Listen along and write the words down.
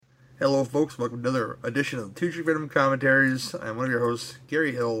Hello, folks. Welcome to another edition of the Two Drink Venom Commentaries. I'm one of your hosts,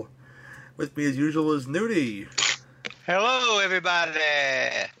 Gary Hill. With me, as usual, is Nudie. Hello, everybody.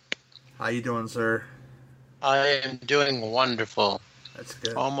 How you doing, sir? I am doing wonderful. That's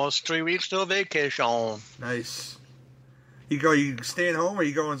good. Almost 3 weeks till vacation. Nice. You staying home or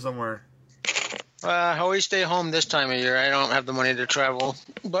you going somewhere? I always stay home this time of year. I don't have the money to travel,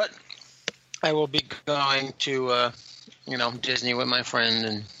 but I will be going to, Disney with my friend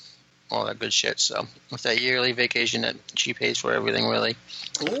and all that good shit. So with that yearly vacation that she pays for everything, really.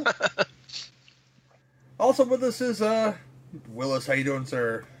 Cool. Also with us is Willis. How you doing,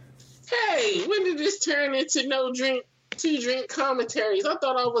 sir? Hey, when did this turn into two drink commentaries? I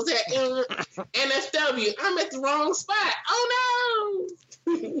thought I was at NFW. I'm at the wrong spot. Oh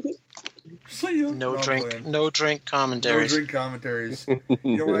no! No drink commentaries. No drink commentaries.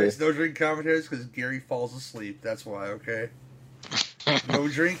 You know why it's no drink commentaries? Because Gary falls asleep. That's why. Okay. No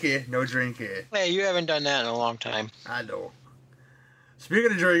drinky. Hey, you haven't done that in a long time. I know.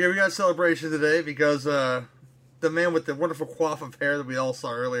 Speaking of drinking, we got a celebration today because the man with the wonderful coif of hair that we all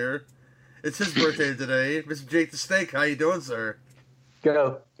saw earlier, it's his birthday today. Mr. Jake the Snake, how you doing, sir?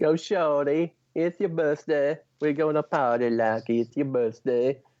 Go shorty. It's your birthday. We're going to party like it's your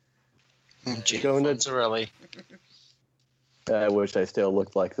birthday. Jake Fonzarelli. I wish I still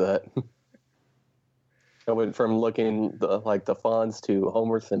looked like that. I went from looking like the Fonz to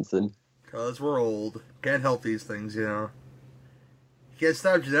Homer Simpson. Because we're old. Can't help these things, you know. You can't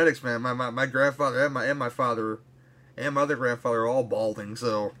stop genetics, man. My grandfather and my father and my other grandfather are all balding,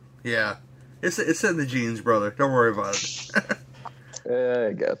 so, yeah. It's in the genes, brother. Don't worry about it. There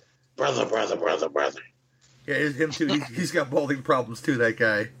you go. Brother. Yeah, him too. He's got balding problems, too, that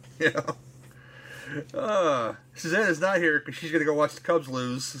guy. You know? Suzanne is not here because she's going to go watch the Cubs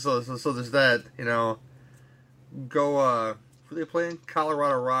lose, so there's that, you know. Go, who are they playing?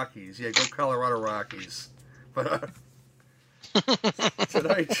 Colorado Rockies. Yeah, go Colorado Rockies. But,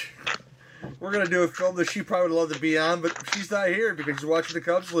 tonight, we're going to do a film that she probably would love to be on, but she's not here because she's watching the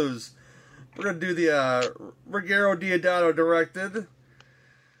Cubs lose. We're going to do the, Ruggero Deodato directed,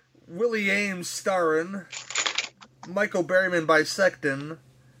 Willie Ames starring, Michael Berryman bisecting,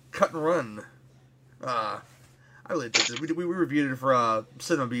 Cut and Run. I really did this. We reviewed it for,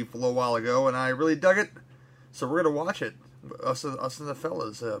 Cinema Beef a little while ago, and I really dug it. So we're going to watch it. Us and the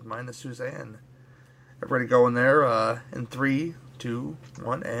fellas, minus Suzanne. Everybody go in there in 3, 2,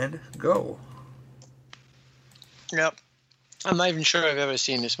 1, and go. Yep. I'm not even sure I've ever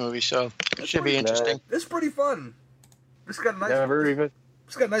seen this movie, so it should be interesting. It's pretty fun. It's got a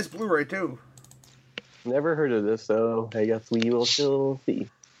nice Blu-ray, too. Never heard of this, so I guess we will still see.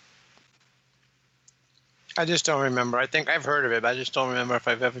 I just don't remember. I think I've heard of it, but I just don't remember if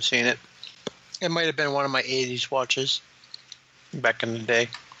I've ever seen it. It might have been one of my 80s watches back in the day.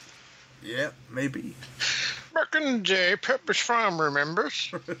 Yeah, maybe. Back in the day, Pepperidge Farm remembers.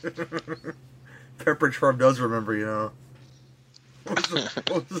 Pepperidge Farm does remember, you know.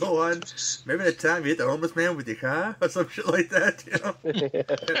 What was the line? Maybe the time you hit the homeless man with your car? Or some shit like that, you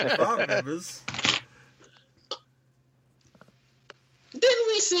know? Farm members. Didn't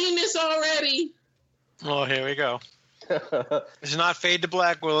we see this already? Oh, here we go. It's not Fade to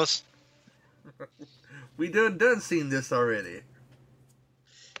Black, Willis. We done seen this already.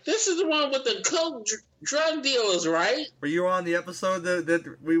 This is the one with the coke drug dealers, right? Were you on the episode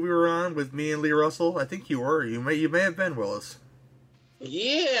that we were on with me and Lee Russell? I think you were. You may have been, Willis.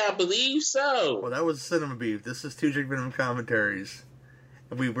 Yeah, I believe so. Well, that was Cinema Beef. This is Two Drink Venom Commentaries.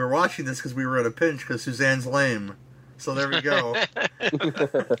 And we were watching this because we were at a pinch because Suzanne's lame. So there we go.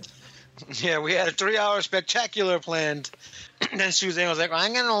 Yeah, we had a 3-hour spectacular planned. And then Suzanne was like, well,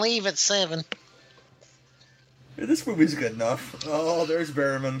 I'm going to leave at 7. Yeah, this movie's good enough. Oh, there's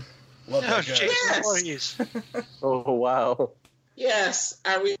Berryman. Love that guy. Yes. Oh, wow. Yes,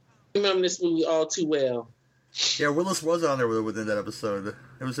 I remember this movie all too well. Yeah, Willis was on there within that episode.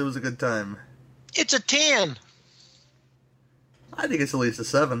 It was a good time. It's a 10. I think it's at least a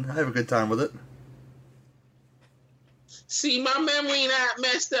 7. I have a good time with it. See, my memory not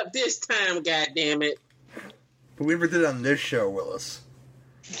messed up this time, goddammit. But we never did it on this show, Willis.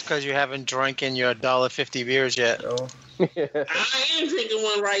 It's because you haven't drank in your $1.50 beers yet. Oh. I am drinking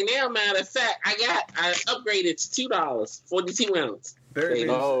one right now, matter of fact. I upgraded to $2, 42 ounce.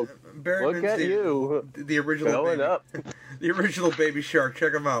 Look at you. The original going baby, up. The original Baby Shark.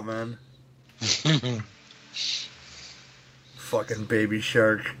 Check him out, man. Fucking Baby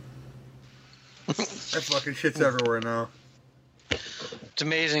Shark. That fucking shit's everywhere now. It's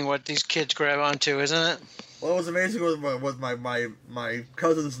amazing what these kids grab onto, isn't it? Well, what was amazing was my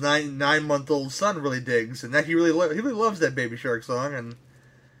cousin's 9-month-old son really digs, and that he really loves that Baby Shark song, and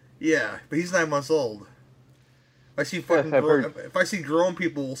Yeah, but he's 9 months old. If I see grown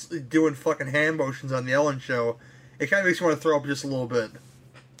people doing fucking hand motions on the Ellen show, it kind of makes me want to throw up just a little bit.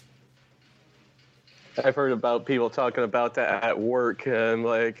 I've heard about people talking about that at work, and I'm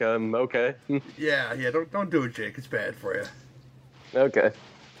like, okay. Yeah, don't do it, Jake. It's bad for you. Okay.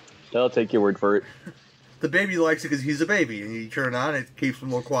 I'll take your word for it. The baby likes it because he's a baby, and you turn it on, it keeps him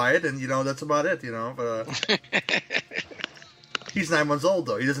a little quiet, and, that's about it, But, he's 9 months old,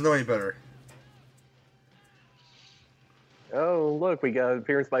 though. He doesn't know any better. Oh, look, we got an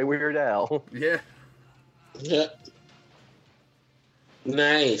appearance by Weird Al. Yeah. Yep.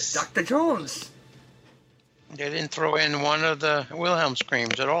 Nice. Dr. Jones! They didn't throw in one of the Wilhelm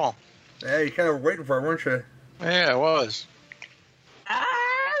screams at all. Yeah, you kind of were waiting for it, weren't you? Yeah, it was.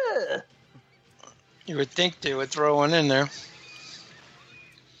 Ah! You would think they would throw one in there.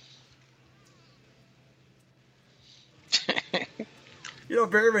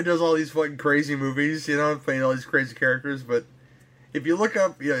 Barryman does all these fucking crazy movies, playing all these crazy characters, but if you look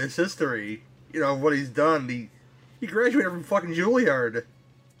up, his history, what he's done, he graduated from fucking Juilliard.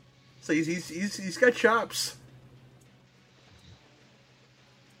 So he's got chops.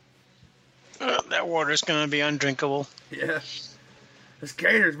 That water's gonna be undrinkable. Yeah. This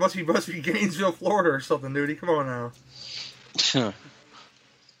Gators must be Gainesville, Florida or something, dude. Come on now.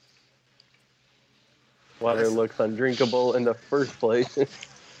 Water looks undrinkable in the first place.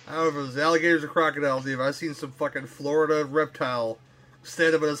 I don't know if it was alligators or crocodiles, Eve. I've seen some fucking Florida reptile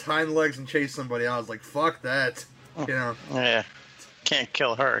stand up on his hind legs and chase somebody. I was like, fuck that. Yeah. Can't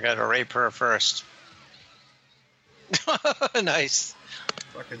kill her. Gotta rape her first. Nice.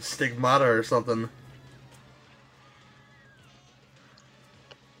 Fucking stigmata or something.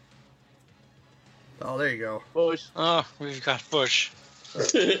 Oh, there you go. Bush. Oh, we've got Bush.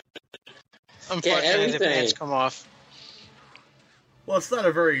 Unfortunately, the pants come off. Well, it's not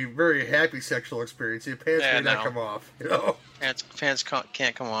a very, very happy sexual experience. Your pants may not come off, Pants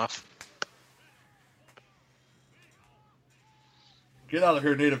can't come off. Get out of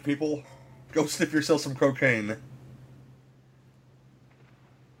here, native people. Go sniff yourself some cocaine.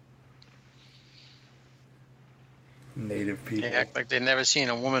 Native people. They act like they've never seen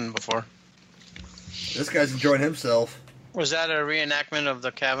a woman before. This guy's enjoying himself. Was that a reenactment of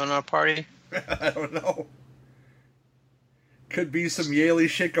the Kavanaugh party? I don't know. Could be some Yaley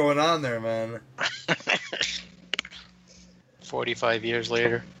shit going on there, man. 45 years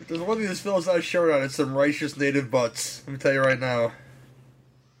later. If there's one thing this fellow's not short on, it's some righteous native butts. Let me tell you right now.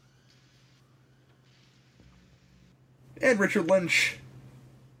 And Richard Lynch.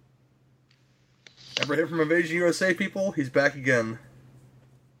 Ever hear from Invasion USA, people? He's back again.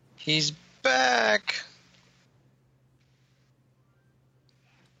 He's back.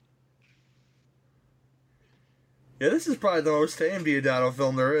 Yeah, this is probably the most tame Diodato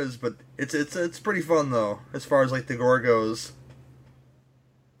film there is, but it's pretty fun though, as far as like the gore goes.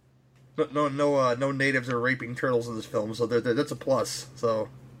 No natives are raping turtles in this film, so that's a plus. So.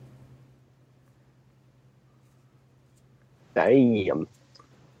 Damn.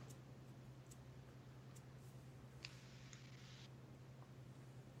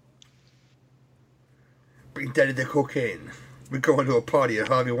 Bring Daddy the cocaine. We're going to a party at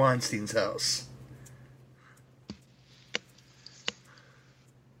Harvey Weinstein's house.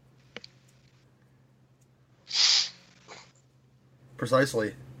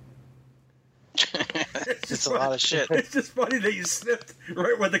 Precisely. It's a lot of shit. It's just funny that you sniffed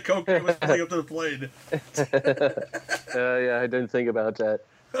right when the cocaine was pulling up to the plane. Yeah, I didn't think about that.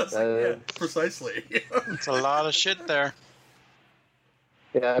 Yeah, precisely. It's a lot of shit there.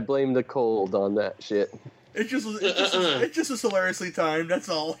 Yeah, I blame the cold on that shit. It's just was hilariously timed. That's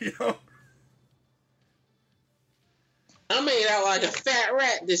all, I made out like a fat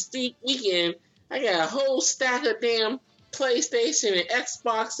rat this weekend. I got a whole stack of damn PlayStation and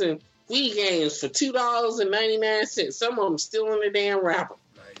Xbox and Wii games for $2.99. Some of them still in the damn wrapper.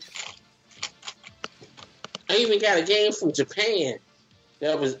 Nice. I even got a game from Japan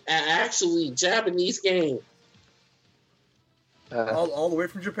that was actually Japanese game. All the way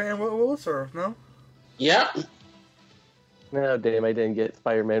from Japan, Willis, or no? Yep. No, damn, I didn't get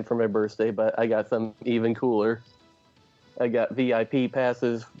Spider-Man for my birthday, but I got some even cooler. I got VIP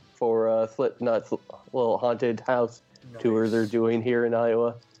passes for Slipknot's little haunted house tour they're doing here in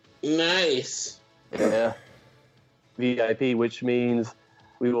Iowa. Nice. Yeah. VIP, which means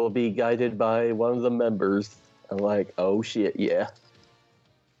we will be guided by one of the members. I'm like, oh shit, yeah.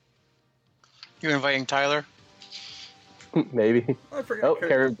 You inviting Tyler? Maybe. I forgot. Oh,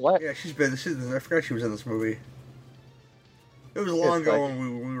 Karen Black. Yeah, she's been. I forgot she was in this movie. It was long ago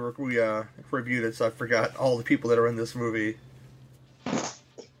when we reviewed it, so I forgot all the people that are in this movie.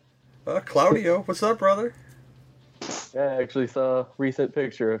 Claudio, what's up, brother? I actually saw a recent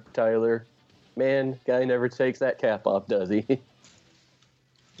picture of Tyler. Man, guy never takes that cap off, does he?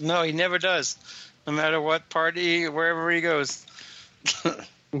 No, he never does. No matter what party, wherever he goes.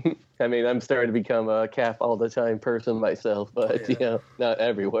 I mean, I'm starting to become a cap all the time person myself, but, not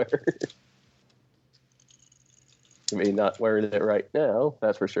everywhere. I mean, not wearing it right now,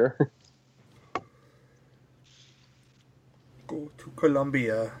 that's for sure. Go to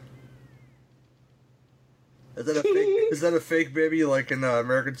Colombia. Is that a fake baby like in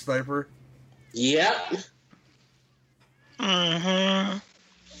American Sniper? Yep. Mm-hmm.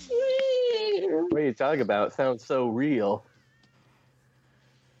 What are you talking about? It sounds so real.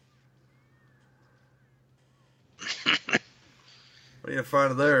 What do you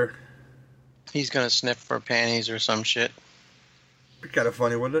find there? He's gonna sniff for panties or some shit. Be kind of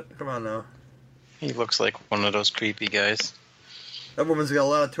funny, wouldn't it? Come on now. He looks like one of those creepy guys. That woman's got a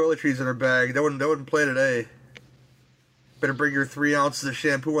lot of toiletries in her bag. That wouldn't play today. Better bring your 3 ounces of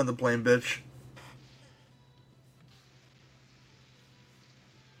shampoo on the plane, bitch.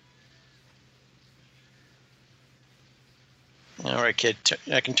 All right, kid.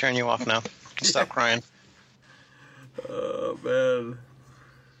 I can turn you off now. You can stop crying. Oh, man.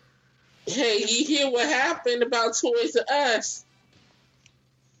 Hey, you hear what happened about Toys R Us?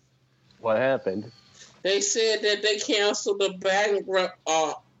 What happened? They said that they canceled the bankrupt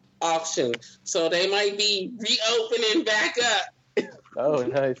auction, so they might be reopening back up. Oh,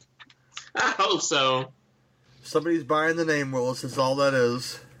 nice. I hope so. Somebody's buying the name, Willis. That's all that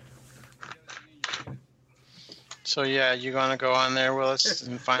is. So yeah, you gonna go on there, Willis,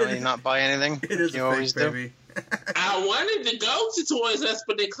 and finally not buy anything? It is you a always fake do. baby. I wanted to go to Toys R Us,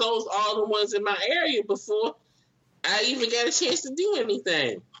 but they closed all the ones in my area before I even got a chance to do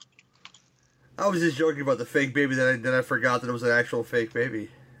anything. I was just joking about the fake baby, then I forgot that it was an actual fake baby.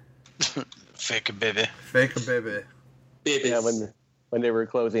 Fake a baby. Fake a baby. Babies. Yeah, when they were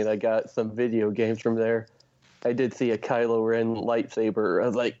closing, I got some video games from there. I did see a Kylo Ren lightsaber. I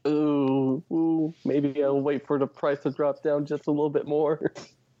was like, ooh, maybe I'll wait for the price to drop down just a little bit more.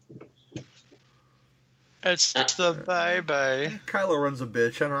 It's the bye-bye. Kylo Ren's a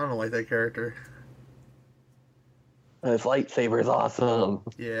bitch. I don't like that character. This lightsaber is awesome.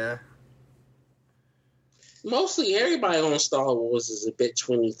 Yeah. Mostly everybody on Star Wars is a bitch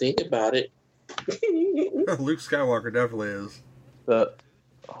when you think about it. Luke Skywalker definitely is. The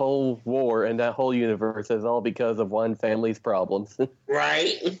whole war and that whole universe is all because of one family's problems.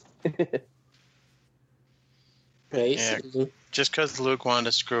 Right? Basically. Yeah, just because Luke wanted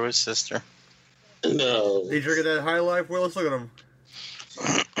to screw his sister. No. He drinking that high life, Willis? Look at him.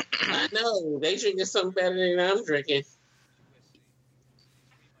 I know. They drinking something better than I'm drinking.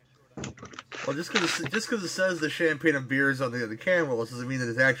 Well, just because it says the champagne and beers on the can, Willis, doesn't mean that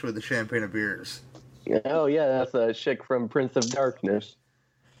it's actually the champagne and beers. Oh, yeah, that's a chick from Prince of Darkness.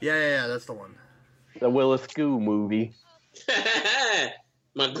 Yeah, that's the one. The Willis Goo movie.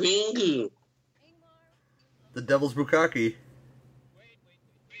 My green goo. The Devil's Bukkake.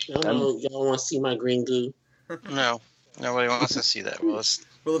 I don't know if y'all want to see my green goo. No, nobody wants to see that, Willis.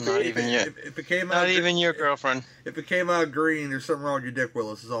 Well, If even your girlfriend. If it came out green, there's something wrong with your dick,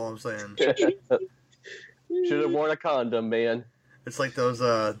 Willis, is all I'm saying. Should have worn a condom, man. It's like those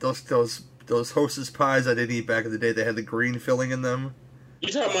Hostess pies I did eat back in the day. They had the green filling in them.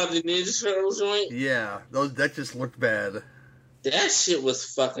 You talking about the Ninja Turtles joint? Yeah, that just looked bad. That shit was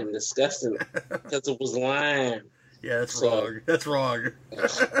fucking disgusting because it was lime. Yeah, that's wrong. That's wrong.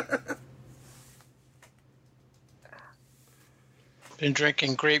 Been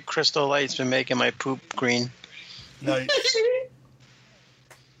drinking grape Crystal Light's been making my poop green. Nice.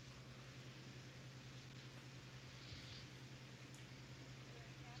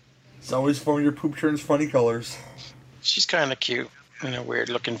 It's always fun when your poop turns funny colors. She's kind of cute in a weird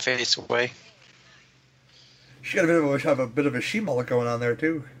looking face way. She got a bit of a she mullet going on there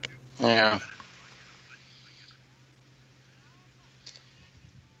too. Yeah.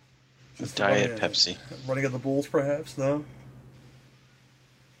 Just Diet Pepsi. Running at the Bulls, perhaps? No?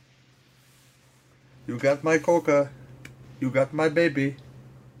 You got my coca. You got my baby.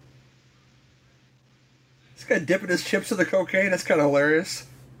 This guy dipping his chips in the cocaine? That's kind of hilarious.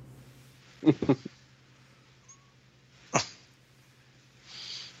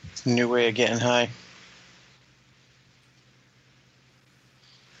 New way of getting high.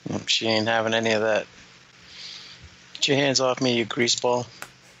 She ain't having any of that. Get your hands off me, you greaseball.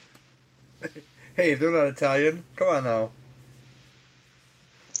 Hey, if they're not Italian, come on now.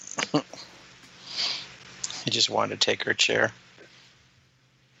 He just wanted to take her chair.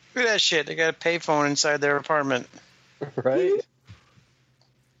 Look at that shit. They got a payphone inside their apartment. Right?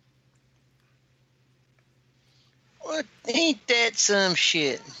 Ain't that some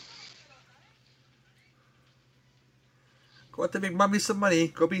shit? Go out to make mommy some money.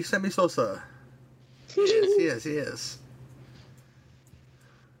 Go be Sammy Sosa. Yes.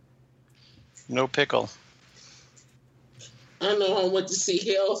 No pickle. I know I went to see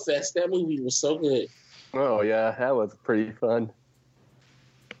Hellfest. That movie was so good. Oh, yeah, that was pretty fun.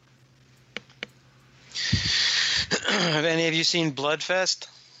 Have any of you seen Bloodfest?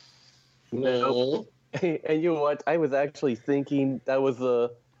 No. And you know what? I was actually thinking that was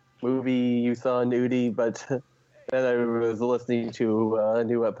the movie you saw, Nudie, but then I was listening to a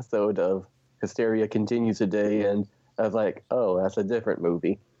new episode of Hysteria Continues today, and I was like, oh, that's a different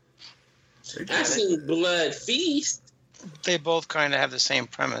movie. I seen Blood Feast. They both kind of have the same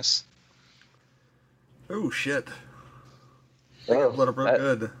premise. Oh, shit. They got blood up real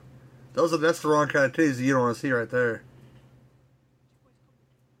good. That's the wrong kind of titties you don't want to see right there.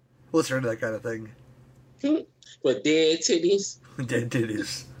 Listen to that kind of thing. With dead titties. Dead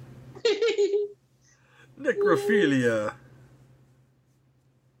titties. Necrophilia.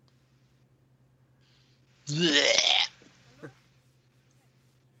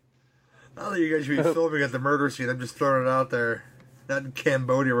 Now that you guys should be filming at the murder scene, I'm just throwing it out there. Not in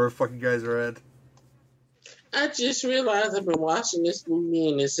Cambodia where fucking guys are at. I just realized I've been watching this movie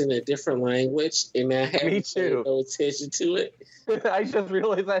and it's in a different language, and I haven't paid no attention to it. I just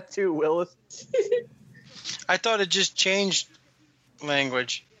realized that too, Willis. I thought it just changed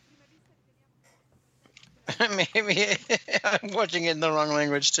language. Maybe I'm watching it in the wrong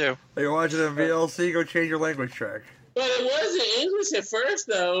language too. You're watching a VLC, go change your language track. But it was in English at first,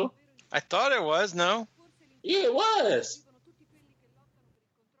 though. I thought it was, no? Yeah, it was.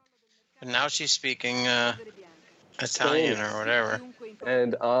 And now she's speaking Italian or whatever.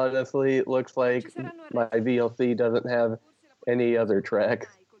 And honestly, it looks like my VLC doesn't have any other track.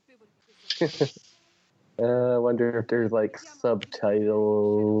 I wonder if there's like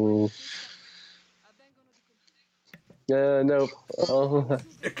subtitles. Nope. Oh.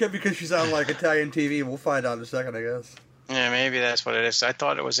 It could be because she's on like Italian TV. We'll find out in a second, I guess. Yeah, maybe that's what it is. I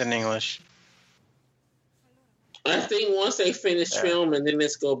thought it was in English. I think once they finish filming, then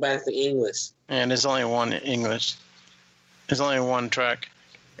let's go back to English. And there's only one English. There's only one track.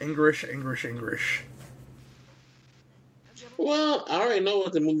 English. Well, I already know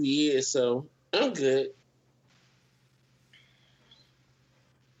what the movie is, so I'm good.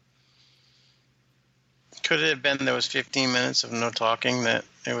 Could it have been there was 15 minutes of no talking, that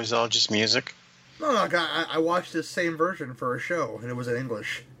it was all just music? No, I watched this same version for a show, and it was in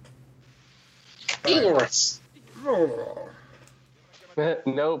English. English. Oh.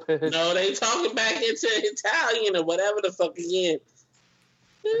 Nope. No, they talking back into Italian or whatever the fuck again.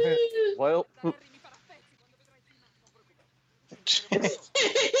 Well.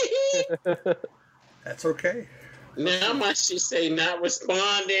 That's okay. Now my shit say not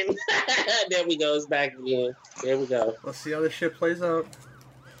responding. There we go. It's back again. There we go. Let's see how this shit plays out.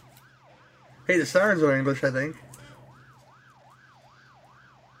 Hey, the sirens are English, I think.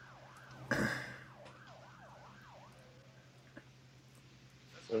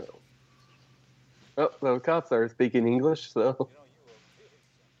 Oh, the cops are speaking English, so.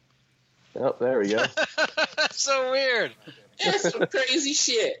 Oh, there we go. That's so weird. That's some crazy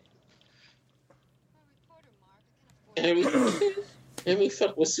shit. And we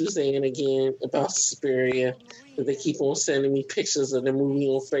fuck with Suzanne again about Suspiria. But they keep on sending me pictures of the movie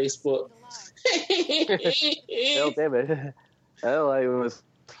on Facebook. Oh, damn it. Well, I was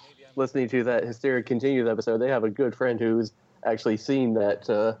listening to that Hysteria Continues episode. They have a good friend who's actually seen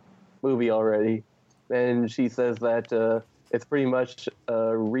that movie already. And she says that it's pretty much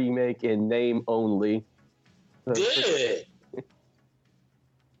a remake in name only. Good.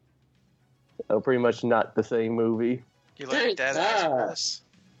 Pretty much not the same movie. You like that ass Willis?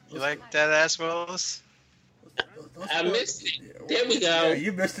 You like that ass Willis? I missed it. There we go. Yeah,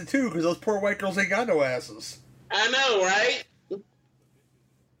 you missed it too, because those poor white girls ain't got no asses. I know, right?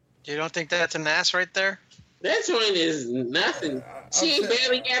 You don't think that's an ass right there? That joint is nothing. She ain't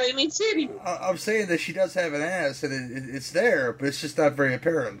barely got any titty. I'm saying that she does have an ass, and it's there, but it's just not very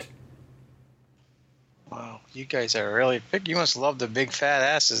apparent. Wow, you guys are really big. You must love the big fat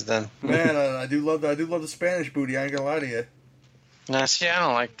asses then. Man, I do love the Spanish booty. I ain't gonna lie to you. Nah, see, I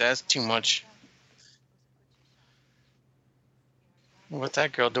don't like that. It's too much. What's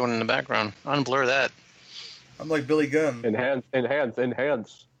that girl doing in the background? Unblur that. I'm like Billy Gunn.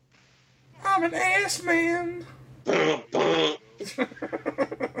 Enhance. I'm an ass man.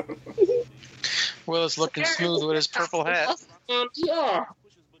 Willis looking smooth with his purple hat. Yeah.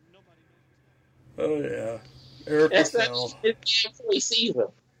 Oh yeah, Eric That's Marcel. that voice either.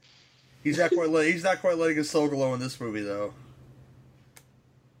 He's not quite letting his soul glow in this movie, though.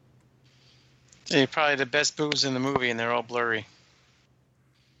 Yeah, probably the best boobs in the movie, and they're all blurry.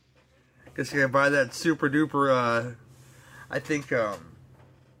 Guess you can buy that super duper. I think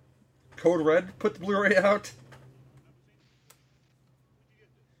Code Red put the Blu-ray out.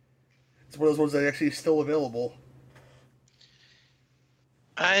 It's one of those ones that actually is still available.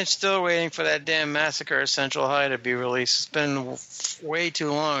 I'm still waiting for that damn Massacre at Central High to be released. It's been way too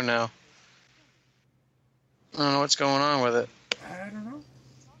long now. I don't know what's going on with it. I don't know.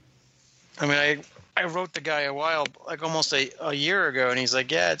 I mean, I wrote the guy almost a year ago, and he's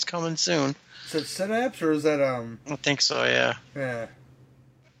like, yeah, it's coming soon. Is it Synapse, or is that, I think so, yeah. Yeah.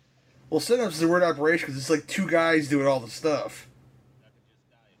 Well, Synapse is a weird operation, because it's like two guys doing all the stuff.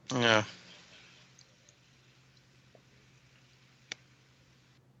 Yeah.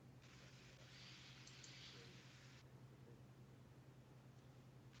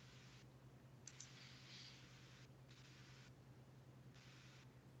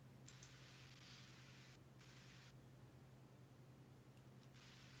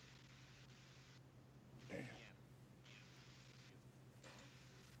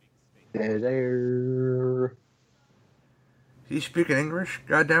 There. He's speaking English?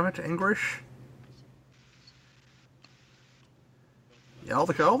 God damn it, English? Yeah, all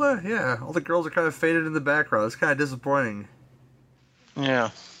the girls are kind of faded in the background. It's kind of disappointing. Yeah.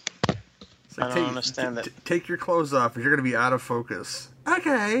 It's like, I don't understand that. Take your clothes off, or you're going to be out of focus.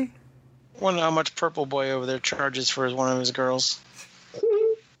 Okay. Wonder how much Purple Boy over there charges for one of his girls.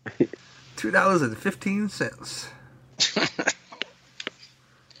 $2.15.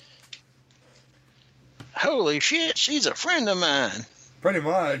 Holy shit, she's a friend of mine. Pretty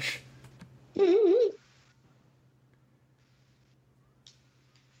much.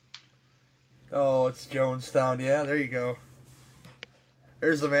 Oh, it's Jonestown. Yeah, there you go.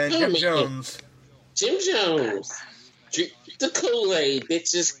 There's the man, Jim Jones. Jim Jones. Drink the Kool-Aid,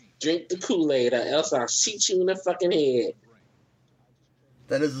 bitches. Drink the Kool-Aid, or else I'll shoot you in the fucking head.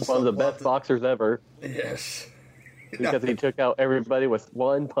 That is One of the best boxers ever. Yes. Because he took out everybody with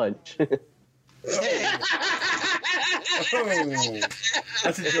one punch. Oh,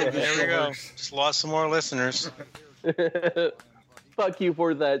 that's a joke. There we go. Just lost some more listeners. Fuck you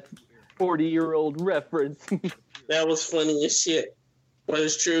for that 40-year-old reference. That was funny as shit. But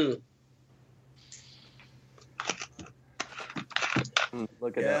it's true.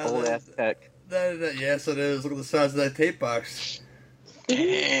 Look at that old ass tech. Yes, it is. Look at the size of that tape box.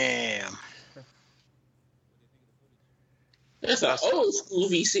 Damn. That's an old school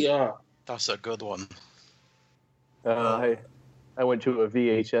VCR. That's a good one. I went to a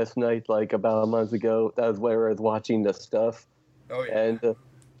VHS night like about a month ago. That was where I was watching the stuff. Oh, yeah. And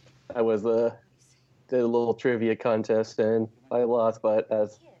I was did a little trivia contest, and I lost, but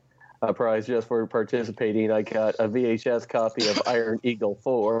as a prize just for participating, I got a VHS copy of Iron Eagle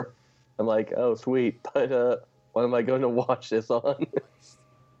 4. I'm like, oh, sweet, but what am I going to watch this on?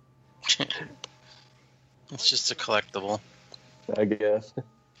 It's just a collectible. I guess.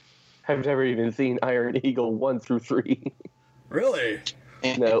 I've never even seen Iron Eagle 1 through 3. Really?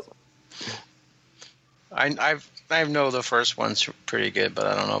 No. I know the first one's pretty good, but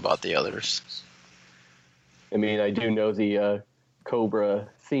I don't know about the others. I mean, I do know the Cobra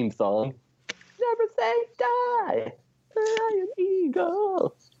theme song. Never say die, Iron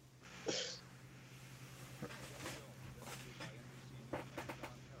Eagle.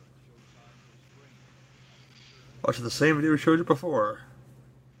 Watching the same video we showed you before.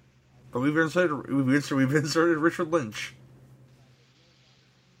 But we've inserted Richard Lynch.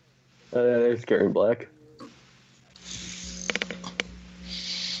 There's Karen Black.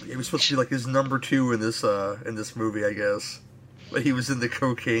 He was supposed to be like his number 2 in this movie, I guess. But he was in the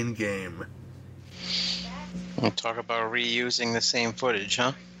cocaine game. We'll talk about reusing the same footage,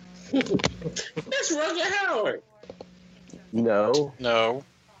 huh? That's Roger Howard. No. No.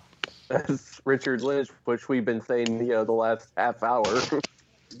 That's Richard Lynch, which we've been saying, the last half hour.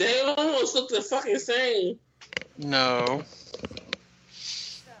 They almost look the fucking same. No.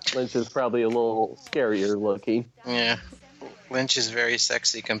 Lynch is probably a little scarier looking. Yeah. Lynch is very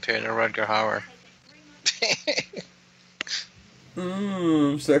sexy compared to Rutger Hauer.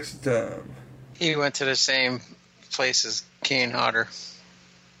 Sexy time. He went to the same place as Kane Hodder.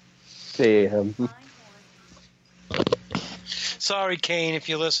 Damn. Sorry, Kane, if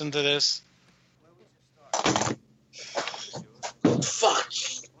you listen to this. Fuck.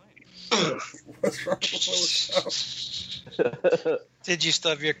 What's wrong with that? Did you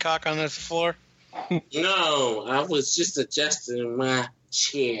stub your cock on the floor? No, I was just adjusting my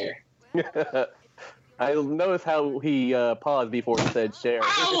chair. I noticed how he paused before he said share.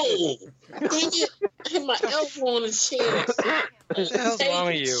 Ow! Dang it! I hit my elbow on the chair. What the hell's wrong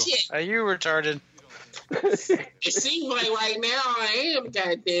with you? Shit. Are you retarded? It seems like right now I am,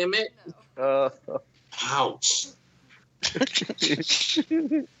 goddammit. Ouch.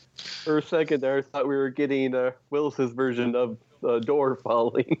 For a second there, I thought we were getting Willis's version of the door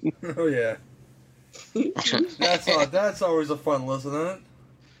falling. Oh yeah. That's always a fun listen, isn't it?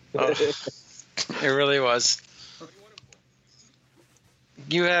 Oh, it really was.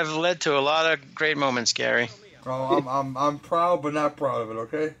 You have led to a lot of great moments, Gary. Oh, I'm proud, but not proud of it.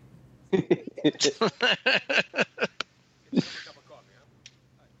 Okay.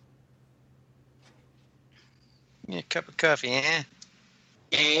 Yeah, a cup of coffee, eh?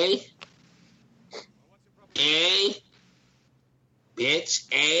 Hey. Bitch,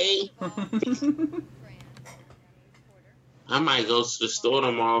 hey. I might go to the store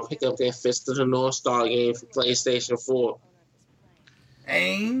tomorrow and pick up that Fist of the North Star game for PlayStation 4.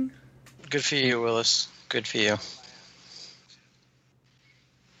 Aim. Good for you, Willis. Good for you.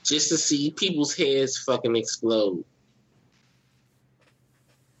 Just to see people's heads fucking explode.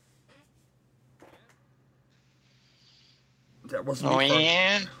 That wasn't me farting.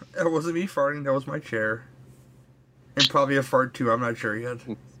 Yeah? That wasn't me farting. That was my chair. And probably a fart too. I'm not sure yet.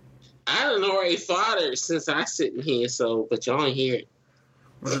 I don't know where he farted since I sitting here, but y'all ain't hear it.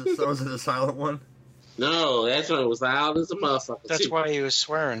 Was it a silent one? No, that one was loud as a motherfucker. That's too. why he was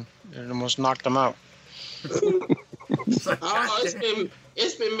swearing. It almost knocked him out. It's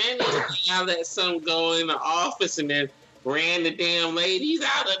been many times now that some go in the office and then ran the damn ladies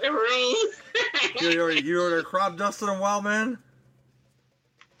out of the room. You were there crop dusting a while, man?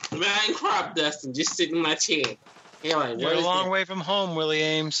 Man, I ain't crop dusting, just sitting in my chair. They're like, You're a long way from home, Willie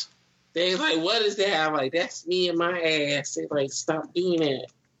Ames. They're like, what is that? I'm like, that's me and my ass. They're like, stop doing that.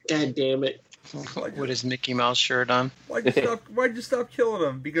 God damn it. With his Mickey Mouse shirt on. Why'd you stop killing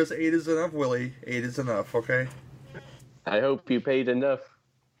him? Because 8 is enough, Willie. 8 is enough, okay? I hope you paid enough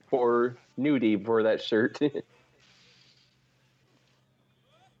for nudie for that shirt. We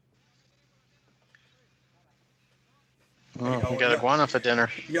got iguana for dinner.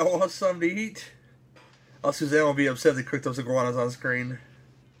 Y'all want something to eat? Oh, Suzanne will be upset they cooked those iguanas on screen.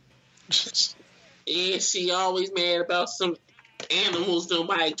 Yeah, she always mad about some animals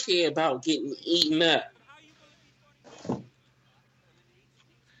nobody care about getting eaten up.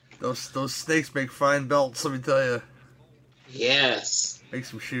 Those snakes make fine belts, let me tell you. Yes. Make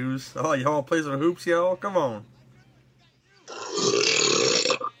some shoes. Oh, y'all want to play some hoops, y'all? Come on.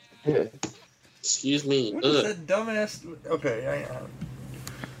 Excuse me. What is that dumbass? Okay,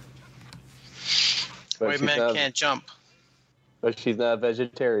 White man can't jump. But she's not a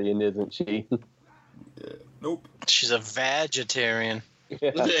vegetarian, isn't she? Yeah. Nope. She's a vegetarian.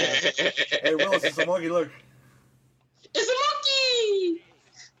 Hey, Willis, it's a monkey, look. It's a monkey!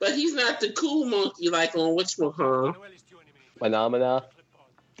 But he's not the cool monkey like on Whatchamacallit. Phenomena?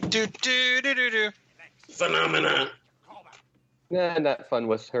 Do. Phenomena. Nah, not fun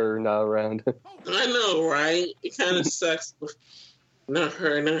with her not around. I know, right? It kind of sucks. Not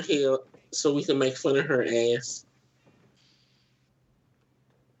her, not here, so we can make fun of her ass.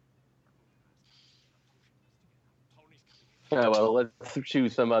 Oh, well, let's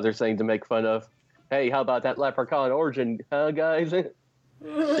choose some other thing to make fun of. Hey, how about that leprechaun origin, huh, guys? That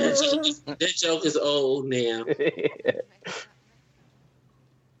joke is old now.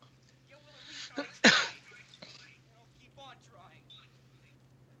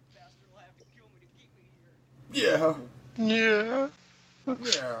 Yeah. Yeah.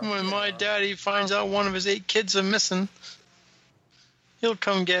 When my daddy finds out one of his 8 kids are missing, he'll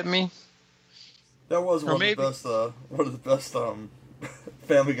come get me. That was one of the best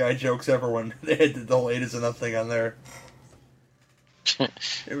Family Guy jokes ever when they had the whole 8 is enough thing on there.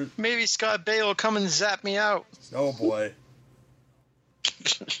 Maybe Scott Bay will come and zap me out. Oh boy.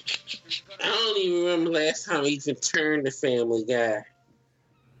 I don't even remember last time I even turned the Family Guy.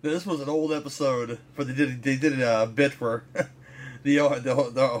 This was an old episode, but they did a bit where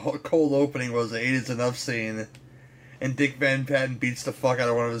the cold opening was the 8 is enough scene, and Dick Van Patten beats the fuck out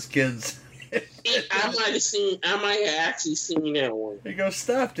of one of his kids. I might have actually seen that one. He goes,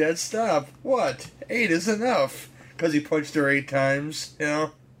 "Stop, Dad, stop. What? 8 is enough." Because he punched her 8 times, you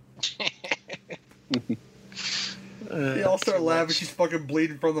know? They all start laughing. She's fucking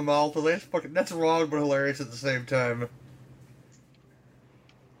bleeding from the mouth. That's wrong, but hilarious at the same time.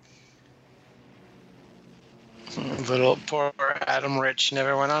 Little poor Adam Rich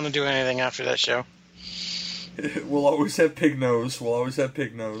never went on to do anything after that show. We'll always have pig nose.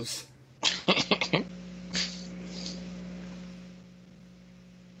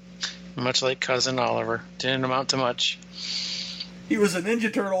 Much like Cousin Oliver. Didn't amount to much. He was a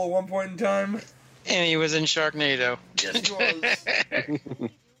Ninja Turtle at one point in time. And he was in Sharknado. Yes, he was.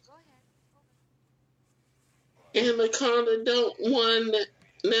 Anaconda don't want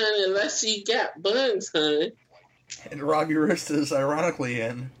none unless he got buns, hun. And Robbie Wrist is ironically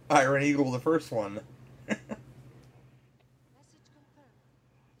in Iron Eagle, the first one.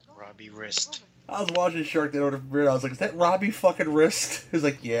 Robbie Wrist. I was watching Sharknado and I was like, is that Robbie fucking Wrist? He was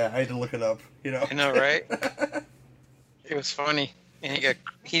like, yeah, I had to look it up, you know? I know, right? It was funny. And he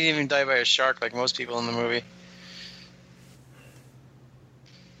didn't even die by a shark like most people in the movie.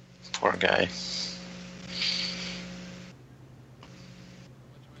 Poor guy.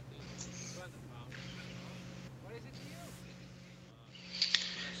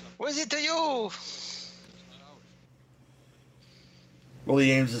 What is it to you?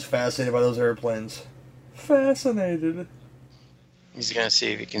 Willie Ames is fascinated by those airplanes. Fascinated. He's gonna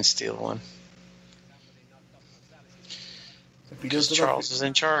see if he can steal one. If he Because does Charles is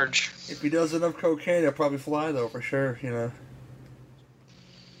in charge. If he does enough cocaine, he'll probably fly, though, for sure, you know.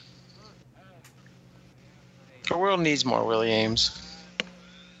 The world needs more Willie Ames.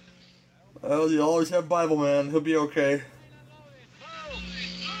 Well, you always have Bible Man. He'll be okay.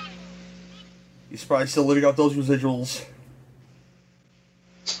 He's probably still living off those residuals.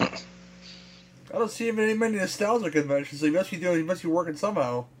 I don't see him at many nostalgia conventions, so he must be working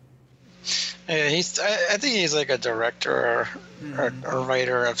somehow. Yeah, I think he's like a director or a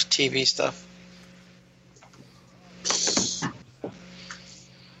writer of TV stuff.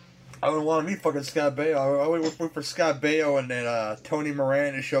 I wouldn't want to meet fucking Scott Baio. I would wait for Scott Baio and then Tony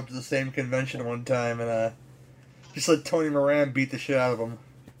Moran to show up to the same convention one time and just let Tony Moran beat the shit out of him.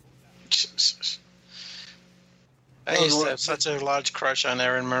 I used to have such a large crush on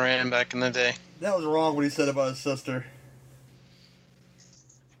Erin Moran back in the day. That was wrong what he said about his sister.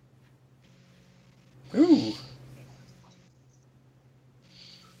 Ooh.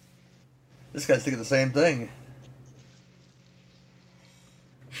 This guy's thinking the same thing.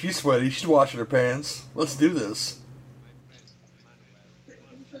 She's sweaty. She's washing her pants. Let's do this.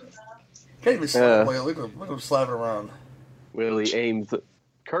 Can't even slap. Look at him slapping around. Willie Ames'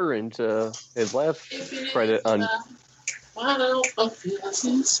 current, his last credit on.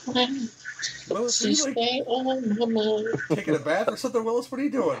 Willis, are you like taking a bath or something, Willis? What are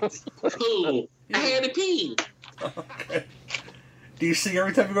you doing? Ooh, I had to pee. Okay. Do you sing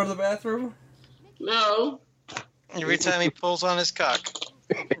every time you go to the bathroom? No. Every time he pulls on his cock.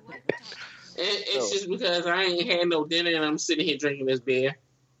 It's just because I ain't had no dinner and I'm sitting here drinking this beer.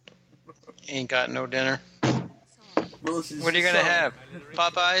 Ain't got no dinner. Willis is What are you gonna have?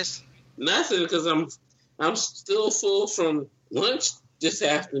 Popeyes? Nothing, because I'm still full from lunch this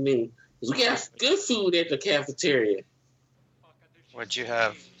afternoon. 'Cause we got good food at the cafeteria. What'd you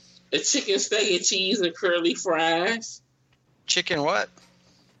have? A chicken steak and cheese and curly fries. Chicken what?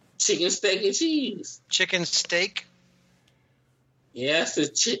 Chicken steak and cheese. Chicken steak? Yes,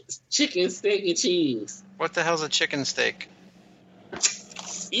 yeah, chicken steak and cheese. What the hell's a chicken steak?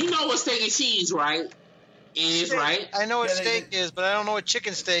 You know what steak and cheese, right? Is right? I know what steak is, but I don't know what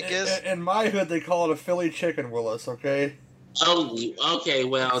chicken steak is. In my hood, they call it a Philly chicken, Willis, okay? Oh, okay,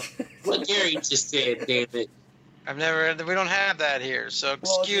 well, what Gary just said, David. We don't have that here, so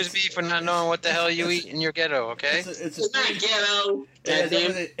excuse me for not knowing what the hell you eat in your ghetto, okay? It's not ghetto.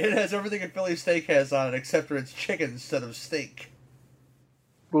 It has everything a Philly steak has on it, except for it's chicken instead of steak.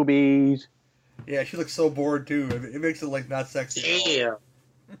 Boobies. Yeah, she looks so bored, too. It makes it, like, not sexy. Damn.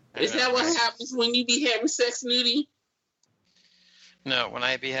 Is that what happens when you be having sex, Nudie? No, when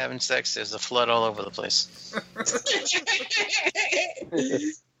I be having sex, there's a flood all over the place.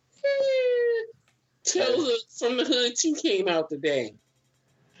 Tales from the Hood 2 came out today.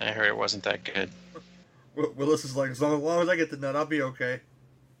 I heard it wasn't that good. Willis is like, as long as I get the nut, I'll be okay.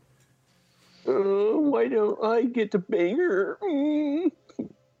 Why don't I get to bang her?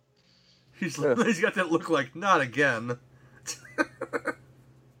 He's got that look like, not again.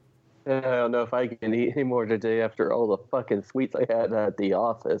 I don't know if I can eat any more today after all the fucking sweets I had at the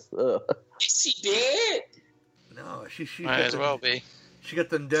office. Ugh. Is she dead? No, she might as well be. She got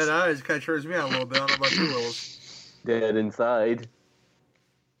them dead eyes. It kind of turns me on a little bit. I don't know about you, Willis. Dead inside.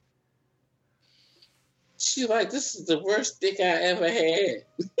 She's like, this is the worst dick I ever had.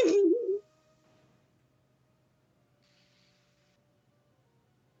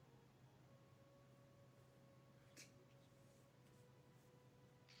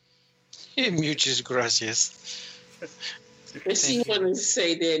 Muchas gracias. And she wanted to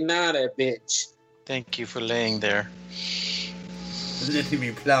say they're not a bitch. Thank you for laying there. Let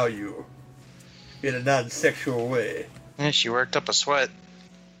me plow you. In a non-sexual way. Yeah, she worked up a sweat.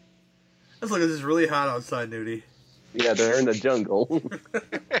 Let's look, this is really hot outside, Nudie. Yeah, they're in the jungle.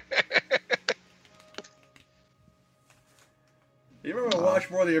 You remember to wash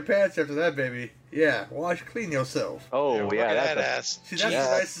more than your pants after that, baby. Yeah, clean yourself. Oh, Look yeah, at that that's ass. See, that's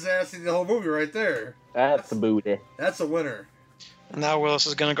the nicest ass in the whole movie right there. that's the booty. That's a winner. Now Willis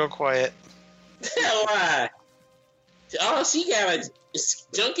is gonna go quiet. Why? Oh, she got a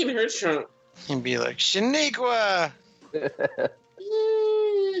junk in her trunk. And be like, Shaniqua!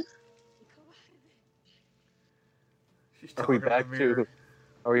 She's Are we talking back in the mirror. to?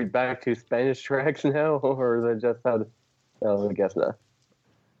 Are we back to Spanish tracks now, or is it just how? No, I guess not.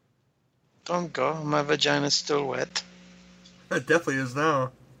 Don't go, my vagina's still wet. It definitely is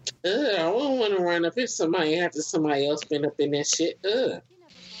now. I wouldn't want to run up in somebody after somebody else been up in that shit. Yeah,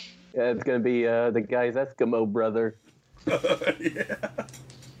 it's gonna be the guy's Eskimo brother. Yeah.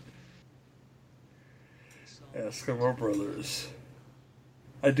 Eskimo Brothers.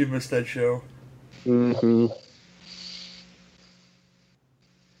 I do miss that show. Mm-hmm.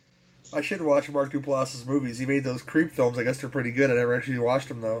 I should watch Mark Duplass's movies. He made those creep films. I guess they're pretty good. I never actually watched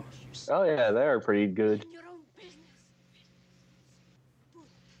them, though. Oh yeah, they are pretty good.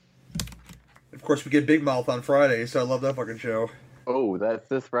 Of course, we get Big Mouth on Friday, so I love that fucking show. Oh, that's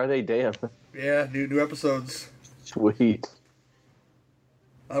this Friday. Damn, Yeah, new episodes. sweet.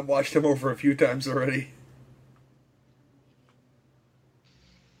 I've watched him over a few times already.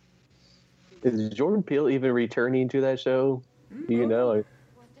 Is Jordan Peele even returning to that show? Do you know?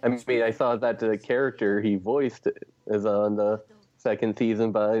 I mean, I saw that the character he voiced is on the second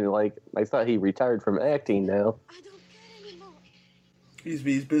season, but I thought he retired from acting now. He's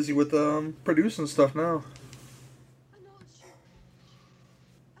busy with producing stuff now.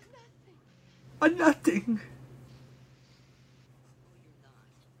 Nothing.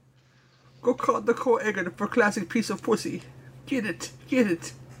 Go call Nicole Eggert for classic piece of pussy. Get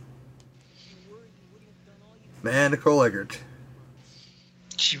it. Man, Nicole Eggert.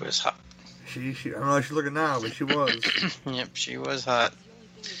 She was hot. She I don't know how she's looking now, but she was. Yep, she was hot.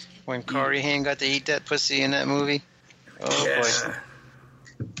 When Corey Haim got to eat that pussy in that movie. Oh boy.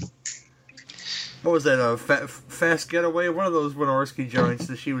 What was that? Fast Getaway? One of those Wynorski joints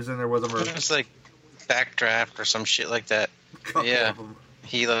that she was in there with him. It was like Backdraft or some shit like that. Couple Yeah. of them.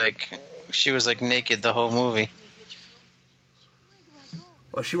 She was like naked the whole movie.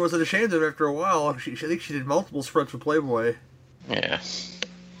 Well, she wasn't ashamed of it after a while. I think she did multiple spreads for Playboy. Yeah.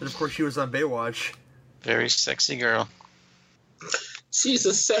 And of course, she was on Baywatch. Very sexy girl. She's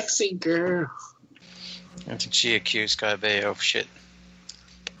a sexy girl. I think she accused Gabe of shit.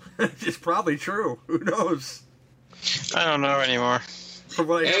 It's probably true. Who knows? I don't know anymore. From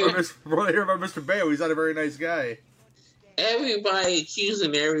what I hear about Mr. Bayo, he's not a very nice guy. Everybody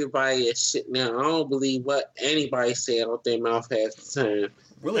accusing everybody of shit now. I don't believe what anybody said out their mouth half the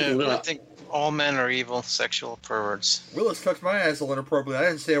time. I think all men are evil, sexual perverts. Willis touched my ass a little inappropriately. I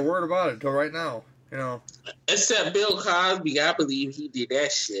didn't say a word about it until right now. You know. Except Bill Cosby, I believe he did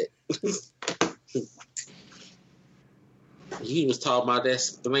that shit. He was talking about that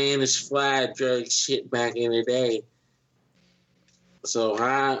Spanish fly drug shit back in the day. So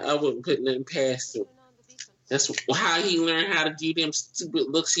I wouldn't put nothing past him. That's how he learned how to do them stupid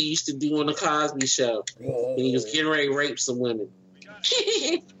looks he used to do on the Cosby Show. Whoa. When he was getting ready to rape some women.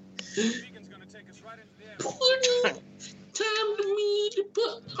 Time to me to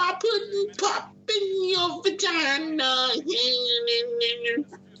put my pudding pop in your vagina.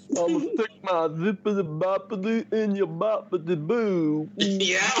 I'm gonna stick my zippity boppity in your boppity boo.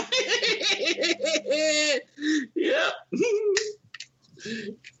 Yeah. Yep.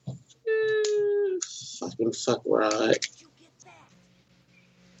 Fucking fuck right.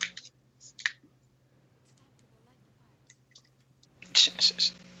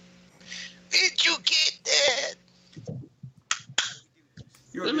 Did you get that?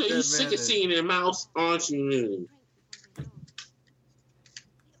 I know you're sick of seeing a mouse, aren't you?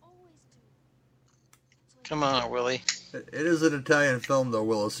 Come on, Willie. It is an Italian film, though,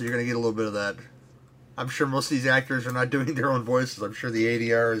 Willis, so you're going to get a little bit of that. I'm sure most of these actors are not doing their own voices. I'm sure the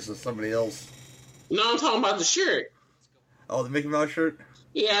ADR is somebody else. No, I'm talking about the shirt. Oh, the Mickey Mouse shirt?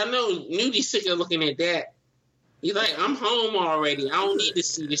 Yeah, I know. Nudie's sick of looking at that. He's like, I'm home already. I don't need to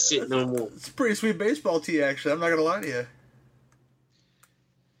see this shit no more. It's a pretty sweet baseball tee, actually. I'm not going to lie to you.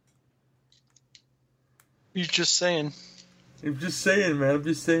 You're just saying. I'm just saying, man. I'm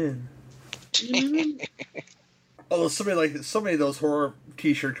just saying. Although so many of those horror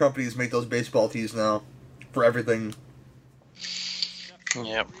t-shirt companies make those baseball tees now for everything.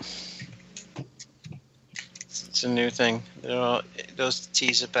 Yep. It's a new thing. Those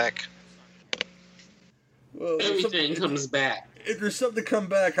tees are back. Well, Everything comes back. If there's something to come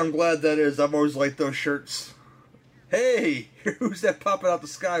back, I'm glad that is. I've always liked those shirts. Hey, who's that popping out the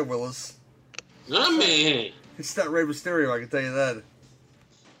sky, Willis? Oh, man. It's not Rey Mysterio, I can tell you that.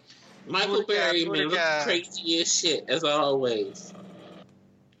 Michael Berry, man, look crazy as shit, as always.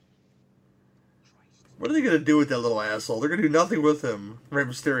 What are they going to do with that little asshole? They're going to do nothing with him, Rey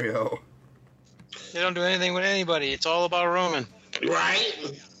Mysterio. They don't do anything with anybody. It's all about Roman.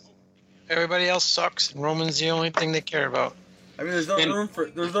 Right? Everybody else sucks. Roman's the only thing they care about. I mean, there's no room for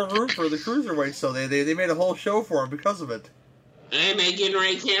the cruiserweight, so they made a whole show for him because of it. And they getting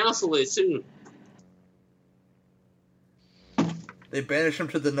ready to cancel it too. They banished him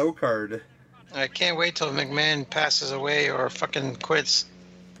to the no card. I can't wait till McMahon passes away or fucking quits.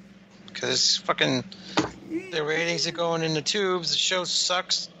 Because fucking the ratings are going in the tubes. The show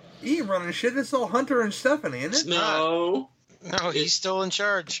sucks. He ain't running shit. It's all Hunter and Stephanie, isn't it? No, he's still in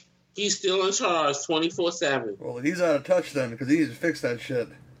charge. He's still in charge 24/7. Well, he's out of touch then, because he needs to fix that shit.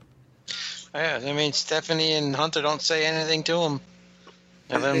 Yeah, I mean, Stephanie and Hunter don't say anything to him.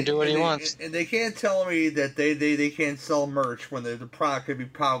 They let him do what he wants. And they can't tell me that they can't sell merch when the product could be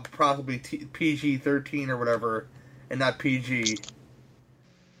possibly PG-13 or whatever, and not PG.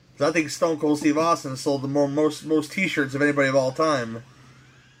 So I think Stone Cold Steve Austin sold the most T-shirts of anybody of all time.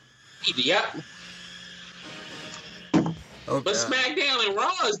 Yep. Okay. But SmackDown and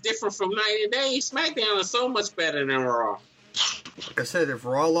Raw is different from night and day. SmackDown is so much better than Raw. Like I said, if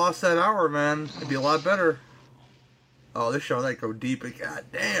Raw lost that hour, man, it'd be a lot better. Oh, this show might go deep, but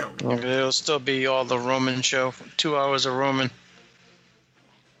goddamn. It'll still be all the Roman show. 2 hours of Roman.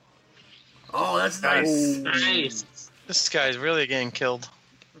 Oh, that's nice. Nice. This guy's really getting killed.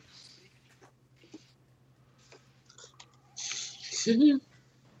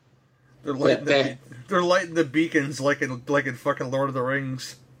 They're lighting the beacons like in fucking Lord of the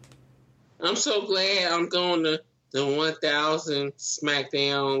Rings. I'm so glad I'm going to the 1000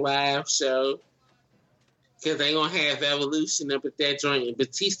 SmackDown live show. Because they going to have Evolution up at that joint and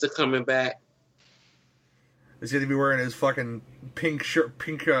Batista coming back. He's going to be wearing his fucking pink shirt,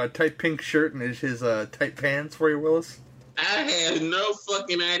 tight pink shirt and his tight pants for you, Willis? I have no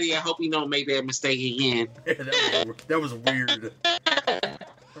fucking idea. I hope he don't make that mistake again. Yeah, that was weird.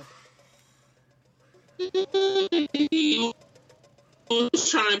 He was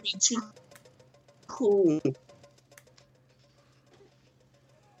trying to be too cool.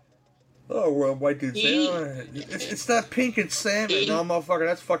 Oh, well, white dude say, it's not pink, it's salmon. No, motherfucker,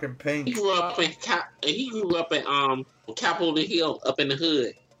 that's fucking pink. He grew up in Capitol Hill, up in the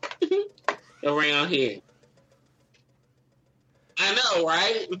hood, around here. I know,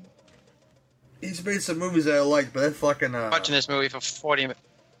 right? He's made some movies that I like, but that fucking Watching this movie for 40 minutes.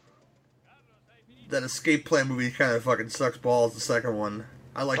 That Escape Plan movie kind of fucking sucks balls. The second one,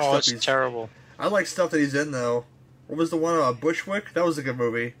 I like. Oh, it's terrible. I like stuff that he's in though. What was the one Bushwick? That was a good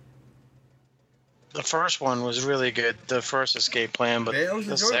movie. The first one was really good. The first Escape Plan, but yeah,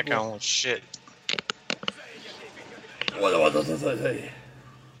 the second one was shit. He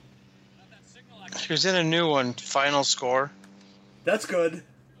was in a new one, Final Score. That's good.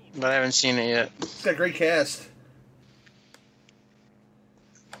 But I haven't seen it yet. It's got a great cast.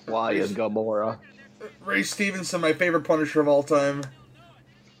 Wyatt Gamora. Ray Stevenson, my favorite Punisher of all time.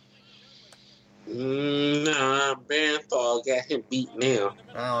 Nah, Barenthal got him beat now.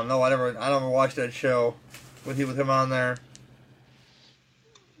 I don't know. I never watched that show with him on there.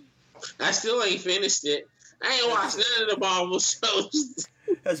 I still ain't finished it. I ain't watched none of the Marvel shows.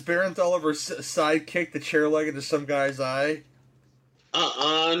 Has Barenthal ever sidekicked the chair leg into some guy's eye?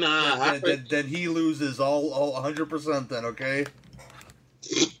 Nah. Then he loses all 100%. Then okay.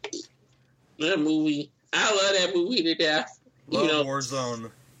 That movie, I love that movie to death. Love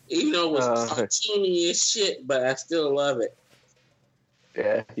Warzone. Even though it was cartoony as shit, but I still love it.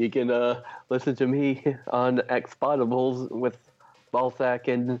 Yeah, you can listen to me on X-Potables with Balsack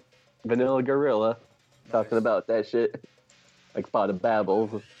and Vanilla Gorilla talking about that shit. X-Spotted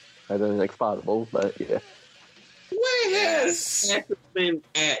Babbles, rather than X-Potables, but yeah. Where has that been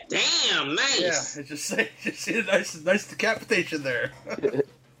at? Damn, nice. Yeah, just see a nice decapitation there.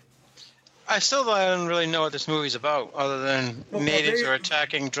 I still don't really know what this movie's about, other than natives are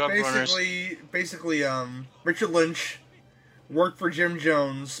attacking drug runners. Basically, Richard Lynch worked for Jim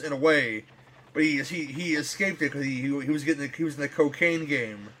Jones in a way, but he escaped it because he was in the cocaine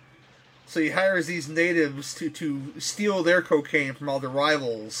game. So he hires these natives to steal their cocaine from all their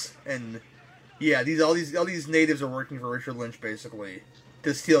rivals, and yeah, all these natives are working for Richard Lynch basically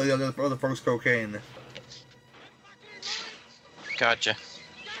to steal the other folks' cocaine. Gotcha.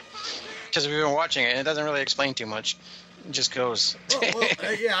 Because we've been watching it, and it doesn't really explain too much. It just goes.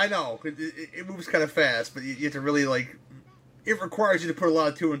 Yeah, I know. It moves kind of fast, but you have to really it requires you to put a lot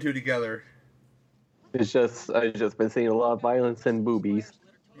of two and two together. It's just I've just been seeing a lot of violence and boobies.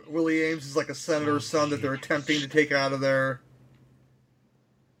 Willie Ames is like a senator's son that they're attempting to take out of there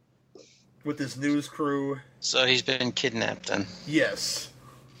with this news crew. So he's been kidnapped then. Yes.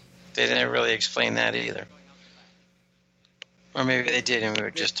 They didn't really explain that either. Or maybe they did and we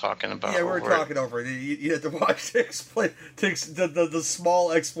were just talking about it. Yeah, we were talking over it. You had to watch the the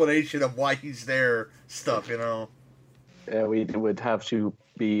small explanation of why he's there stuff, you know. Yeah, we would have to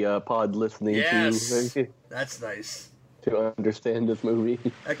be pod listening to. That's nice. To understand this movie.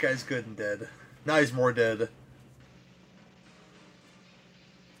 That guy's good and dead. Now he's more dead.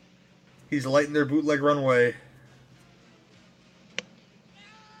 He's lighting their bootleg runway.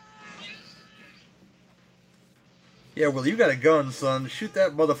 Yeah, Will, you got a gun, son. Shoot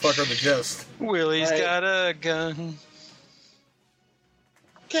that motherfucker in the chest. Willie's got a gun.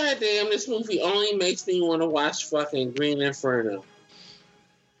 God damn, this movie only makes me want to watch fucking Green Inferno.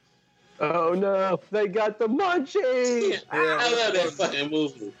 Oh no, they got the munchies! I love that fucking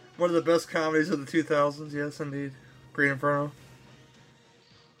movie. One of the best comedies of the 2000s, yes indeed. Green Inferno.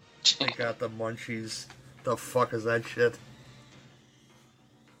 They got the munchies. The fuck is that shit?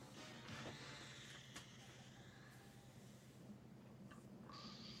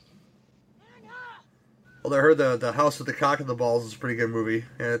 Well, I heard the House with the Cock and the Balls is a pretty good movie.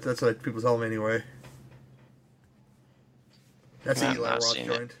 Yeah, that's what people tell me anyway. That's an Eli Roth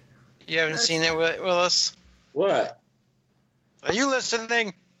joint. You haven't seen it, Willis? What? Are you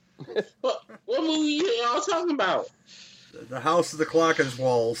listening? What movie y'all talking about? The House of the Clock and Its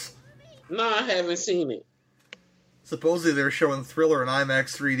Walls. No, I haven't seen it. Supposedly they were showing Thriller in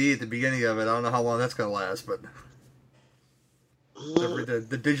IMAX 3D at the beginning of it. I don't know how long that's going to last, but...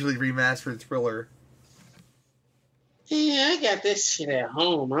 the digitally remastered Thriller. Yeah, I got this shit at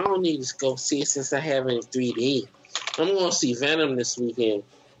home. I don't need to go see it since I have it in 3D. I'm going to see Venom this weekend.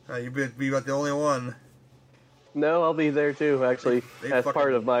 You'd be about the only one. No, I'll be there too, actually. That's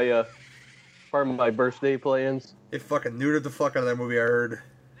part of my birthday plans. They fucking neutered the fuck out of that movie, I heard.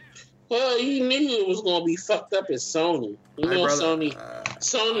 Well, you knew it was going to be fucked up at Sony. You know,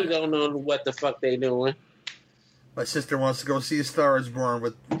 Sony don't know what the fuck they doing. My sister wants to go see A Star Is Born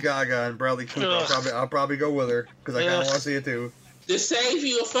with Gaga and Bradley Cooper. I'll probably go with her, because I kind of want to see it too. To save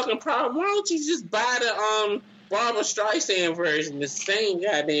you a fucking problem, why don't you just buy the Barbara Streisand version, the same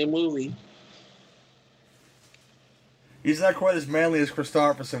goddamn movie? He's not quite as manly as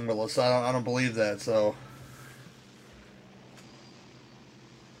Christopherson, Willis. I don't believe that, so...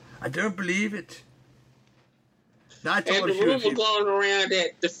 I don't believe it. Not and the rumor going around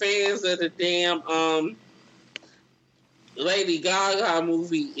that the fans of the damn Lady Gaga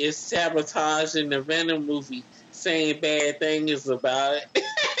movie is sabotaging the Venom movie, saying bad things about it.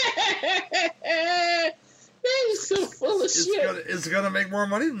 They're so full of shit. It's gonna make more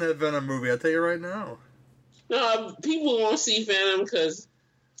money than that Venom movie, I'll tell you right now. No, people won't see Venom because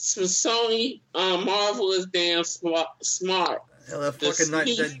Sony, Marvel is damn smart. Hell,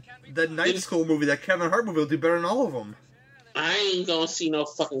 that Night School movie, that Kevin Hart movie will do better than all of them. I ain't gonna see no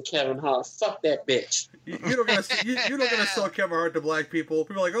fucking Kevin Hart. Fuck that bitch. You're not gonna sell Kevin Hart to black people.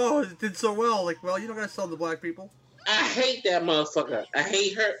 People are like, oh, it did so well. Like, well, you're not gonna sell him to black people. I hate that motherfucker. I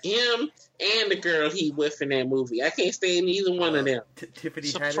hate him, and the girl he with in that movie. I can't stand either one of them. Tiffany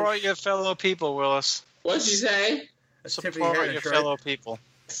Support your fellow people, Willis. What'd you say? Support your fellow people.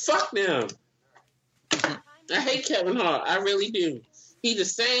 Fuck them. I hate Kevin Hart. I really do. He the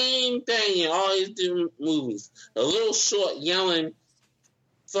same thing in all his different movies. A little short, yelling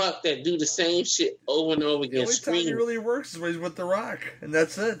fuck that do the same shit over and over again. The only time he really works is when he's with The Rock, and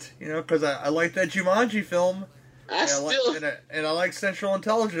that's it. You know, because I like that Jumanji film. And I like Central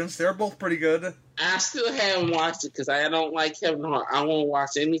Intelligence. They're both pretty good. I still haven't watched it because I don't like Kevin Hart. I won't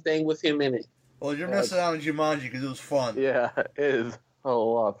watch anything with him in it. Well, you're missing out on Jumanji because it was fun. Yeah, it is a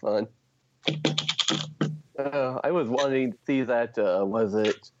lot of fun. I was wanting to see that, was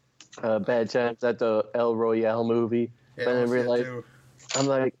it Bad Chance at the El Royale movie? Yeah, but then I realized, I'm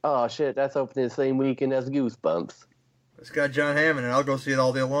like, oh shit, that's opening the same weekend as Goosebumps. It's got John Hammond, and I'll go see it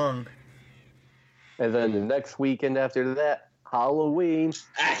all day long. And then the next weekend after that, Halloween.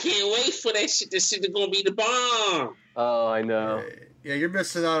 I can't wait for that shit. This shit is going to be the bomb. Oh, I know. Yeah, you're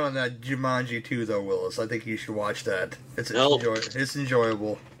missing out on that Jumanji 2, though, Willis. I think you should watch that. It's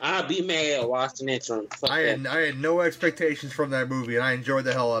enjoyable. I'll be mad watching that one. I had no expectations from that movie, and I enjoyed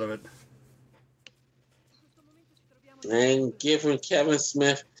the hell out of it. I ain't giving Kevin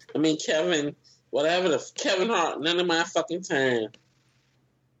Hart, none of my fucking time.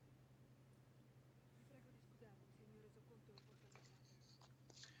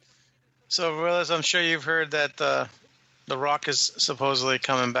 So, Willis, I'm sure you've heard that The Rock is supposedly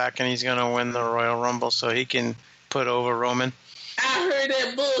coming back, and he's going to win the Royal Rumble so he can put over Roman. I heard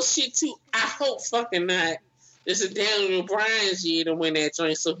that bullshit too. I hope fucking not. This is Daniel Bryan's year to win that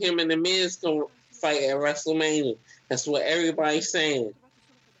joint, so him and The Miz gonna fight at WrestleMania. That's what everybody's saying.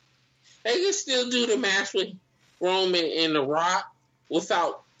 They can still do the match with Roman and The Rock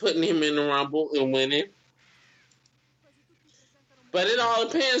without putting him in the Rumble and winning. But it all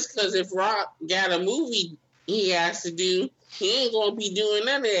depends, because if Rock got a movie he has to do, he ain't gonna be doing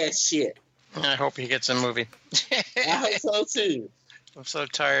none of that shit. I hope he gets a movie. I hope so too. I'm so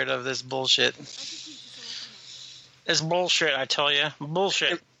tired of this bullshit. It's bullshit, I tell you.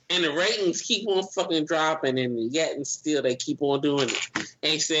 Bullshit. And the ratings keep on fucking dropping, and yet and still they keep on doing it.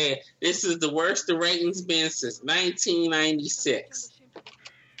 They said this is the worst the ratings been since 1996.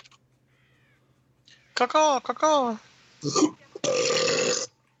 Caw.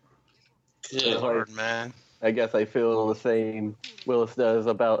 Good. Lord, man. I guess I feel the same Willis does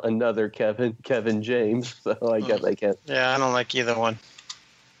about another Kevin James, so I guess I can't. Yeah, I don't like either one.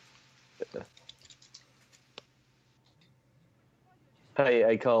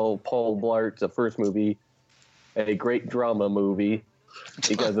 I call Paul Blart's first movie a great drama movie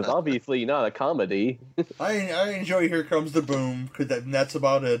because it's obviously not a comedy. I enjoy Here Comes the Boom, because that's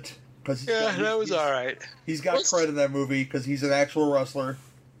about it. That was all right. He's got credit in that movie because he's an actual wrestler.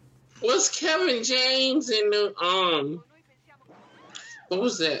 Was Kevin James in the what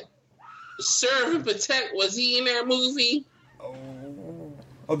was that? Serve and Protect? Was he in that movie? Oh,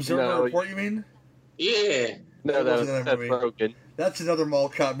 Observer Report, you mean? Yeah. No, That wasn't in that that's movie. broken. That's another mall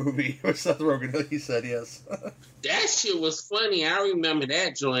cop movie with Seth Rogen. He said yes. That shit was funny. I remember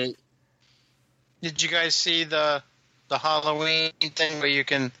that joint. Did you guys see the Halloween thing where you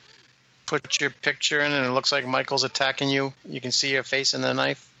can put your picture in and it looks like Michael's attacking you? You can see your face in the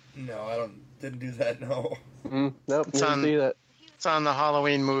knife. No, I didn't do that. No. Nope, It's didn't on- see that. It's on the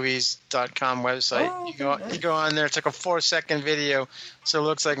HalloweenMovies.com website. Oh, You go on there. It's like a 4-second video, so it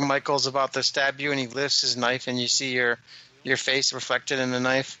looks like Michael's about to stab you, and he lifts his knife, and you see your face reflected in the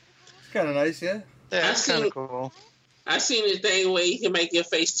knife. It's kind of nice, yeah. Yeah, that's I kind see- of cool. I seen the thing where you can make your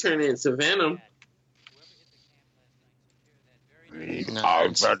face turn into Venom. No, I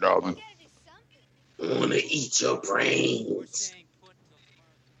wanna eat your brains.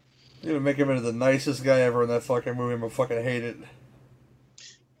 You're gonna make him into the nicest guy ever in that fucking movie. I'm gonna fucking hate it.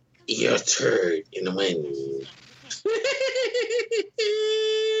 Your turd in the wind.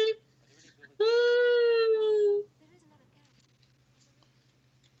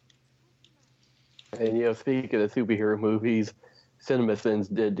 And speaking of superhero movies,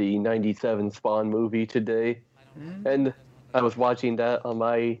 CinemaSins did the '97 Spawn movie today, and I was watching that on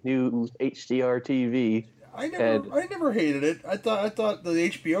my new HDR TV. I never hated it. I thought the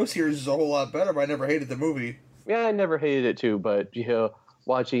HBO series is a whole lot better, but I never hated the movie. Yeah, I never hated it too, but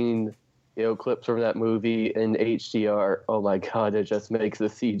watching clips from that movie in HDR, oh my god, it just makes the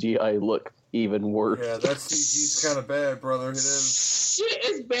CGI look even worse. Yeah, that CG's kind of bad, brother. It is. Shit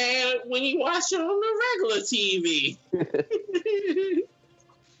is bad when you watch it on the regular TV.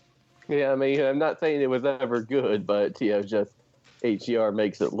 Yeah, I mean, I'm not saying it was ever good, but just HDR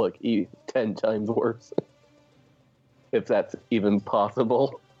makes it look 10 times worse. If that's even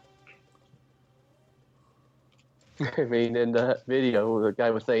possible. I mean, in that video, the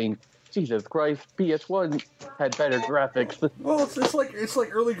guy was saying, Jesus Christ, PS1 had better graphics. Well, it's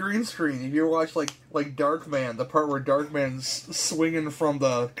like early green screen. If you watch like Darkman, the part where Darkman's swinging from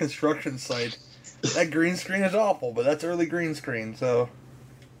the construction site, that green screen is awful, but that's early green screen. So,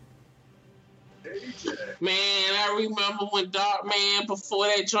 Man, I remember when Darkman, before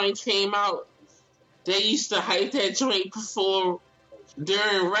that joint came out, they used to hype that joint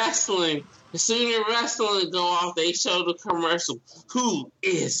during wrestling. As soon as wrestling go off, they show the commercial. Who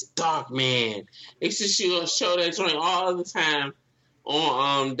is Darkman? They used to show that joint all the time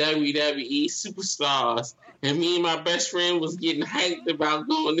on WWE Superstars. And me and my best friend was getting hyped about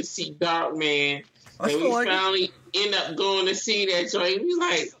going to see Darkman. And we finally end up going to see that joint. We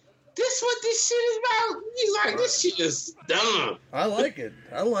like, this what this shit is about? He's like, this shit is dumb. I like it.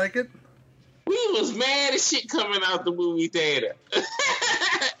 We was mad as shit coming out the movie theater.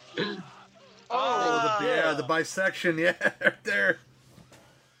 The bisection, yeah, right there.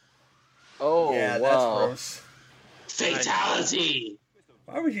 Oh, yeah, wow. that's gross. Fatality.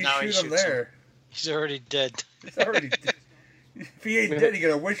 Why would you shoot him there? He's already dead. He's already dead. If he ain't dead, you're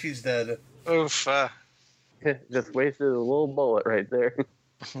gonna wish he's dead. Oof. Just wasted a little bullet right there.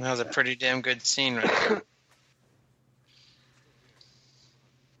 That was a pretty damn good scene right there.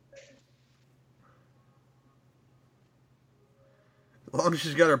 As long as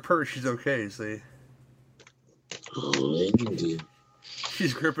she's got her purse, she's okay, see? Oh,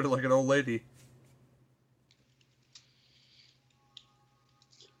 She's gripping it like an old lady.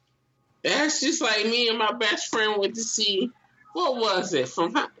 That's just like me and my best friend went to see, what was it?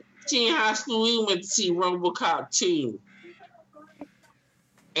 From teen high school, we went to see RoboCop 2.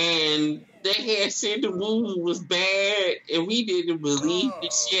 And they had said the movie was bad, and we didn't believe the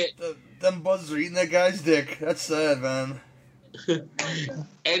shit. Them buzzers are eating that guy's dick. That's sad, man. And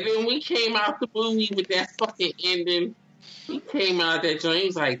then we came out the movie with that fucking ending. We came out that joint, he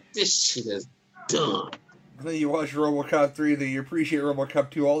was like, this shit is dumb. And then you watch RoboCop 3, then you appreciate RoboCop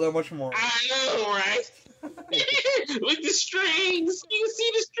 2 all that much more. I know, right? With the strings. You can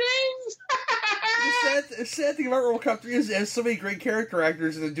see the strings. The sad thing about RoboCop 3 is it has so many great character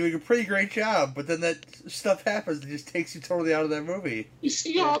actors and they're doing a pretty great job, but then that stuff happens and just takes you totally out of that movie. You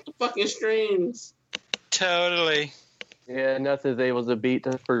see all the fucking strings. Totally. Yeah, nothing's able to beat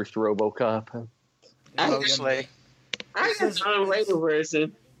the first RoboCop. Actually. I got the unrated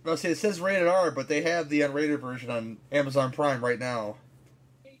version. I'll say it says rated R, but they have the unrated version on Amazon Prime right now.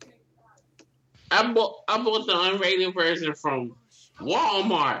 I bought the unrated version from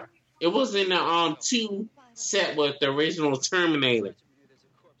Walmart. It was in the 2 set with the original Terminator.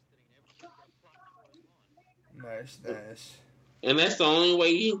 Nice. And that's the only way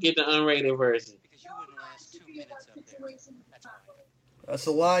you can get the unrated version. That's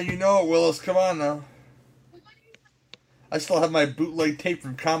a lie, you know it, Willis. Come on now. I still have my bootleg tape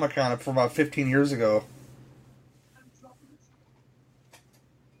from Comic-Con from about 15 years ago.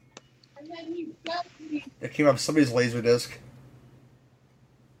 It came up somebody's Laserdisc.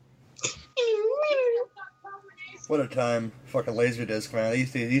 What a time. Fucking Laserdisc, man.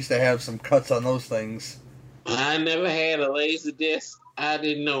 They used to have some cuts on those things. I never had a Laserdisc. I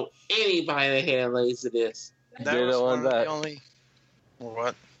didn't know anybody that had a Laserdisc. That was one of the only...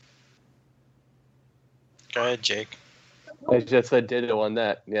 What? Go ahead, Jake. I just said ditto on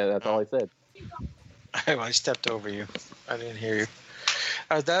that. Yeah, that's all I said. I stepped over you. I didn't hear you.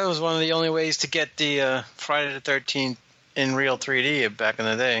 That was one of the only ways to get the Friday the 13th in real 3D back in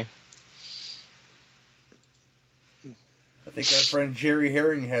the day. I think our friend Jerry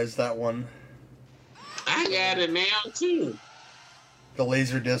Herring has that one. I got it now, too. The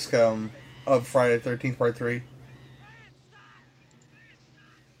Laserdisc of Friday the 13th Part 3.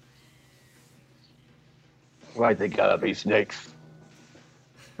 Why they gotta be snakes?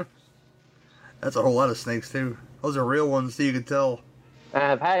 That's a whole lot of snakes, too. Those are real ones, so you can tell.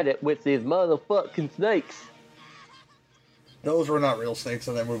 I've had it with these motherfucking snakes. Those were not real snakes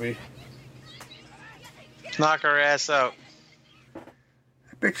in that movie. Knock her ass out.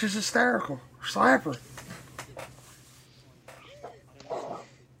 That picture's hysterical. Slap her.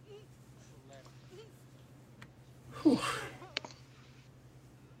 Whew.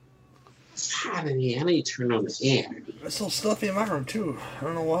 It's hot in here. I need to turn on the air. It's so stuffy in my room, too. I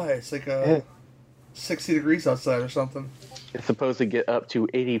don't know why. It's like 60 degrees outside or something. It's supposed to get up to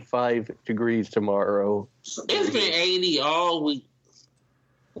 85 degrees tomorrow. It's been 80 all week.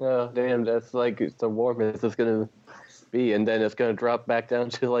 Oh, damn, that's like the warmest it's going to be. And then it's going to drop back down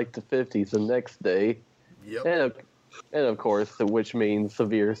to like the 50s the next day. Yep. And of course, which means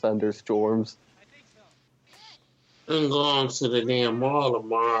severe thunderstorms. I'm going to the damn mall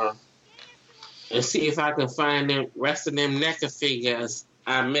tomorrow and see if I can find the rest of them NECA figures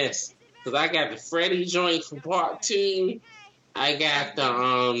I missed. Because I got the Freddy joint from Part 2, I got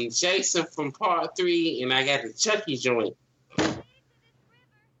the Jason from Part 3, and I got the Chucky joint.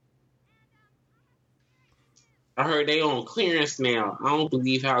 I heard they on clearance now. I don't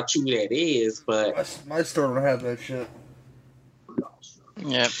believe how true that is, but... My store don't have that shit.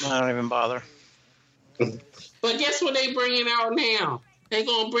 Yeah, I don't even bother. But guess what they bringing out now? They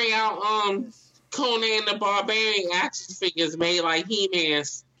gonna bring out Conan the Barbarian action figures made like He-Man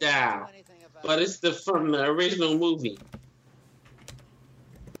style, but it's from the original movie.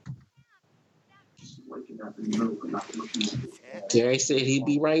 Jerry said he'd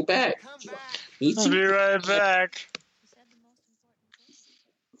be right back. I'll be right back.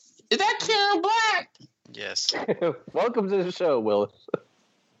 Is that Karen Black? Yes. Welcome to the show, Willis.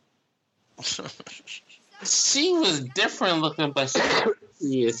 She was different looking, but she was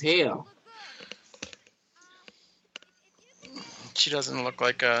sexy as hell. She doesn't look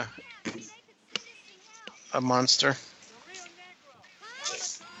like a monster.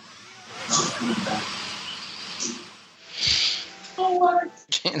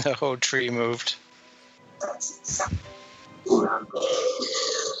 The whole tree moved.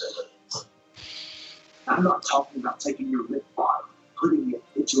 I'm not talking about taking your lip bottom, putting it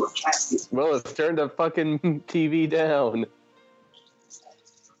into a casket. Willis, turn the fucking TV down.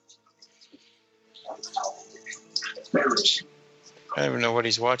 Marriage. I don't even know what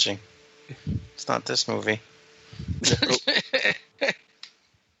he's watching. It's not this movie.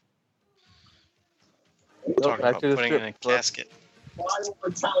 Talking back about to the putting it in a strip club. casket. Final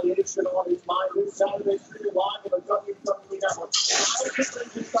retaliation on his mind this Saturday, 3 live on the WWE Network.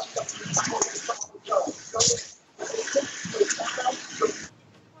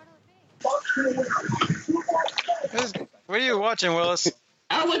 What are you watching, Willis?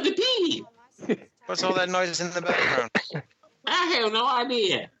 I went to pee. What's all that noise in the background? I have no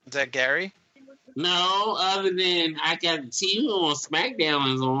idea. Is that Gary? No, other than I got the TV on,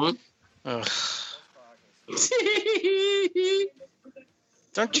 SmackDown is on. Ugh.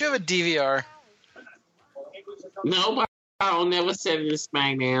 Don't you have a DVR? No, but I'll never set it to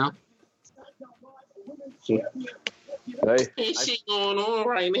SmackDown. Hey, Ain't shit going on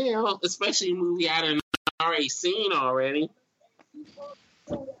right now, especially a movie I done already seen already.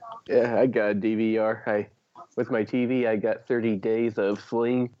 yeah, I got a DVR. With my TV, I got 30 days of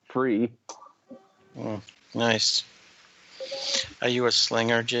Sling free. Oh, nice. Are you a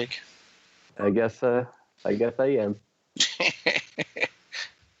slinger, Jake? I guess I am.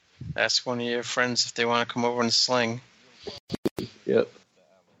 Ask one of your friends if they want to come over and sling. Yep.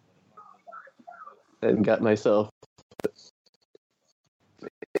 And got myself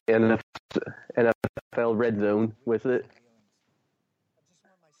NFL Red Zone with it.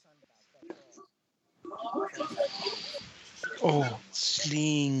 Oh,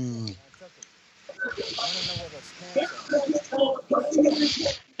 sling.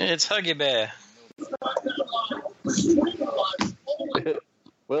 It's Huggy Bear.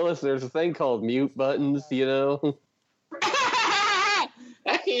 Willis, there's a thing called mute buttons, you know? I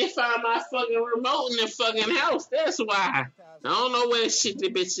can't find my fucking remote in the fucking house. That's why. I don't know where shit the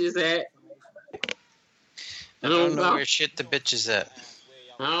bitch is at. I don't know where shit the bitch is at.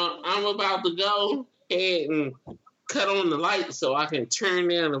 I'm about to go ahead and cut on the light so I can turn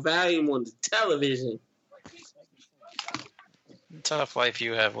down the volume on the television. Tough life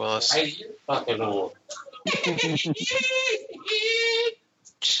you have, Willis. Hey, you fucking on.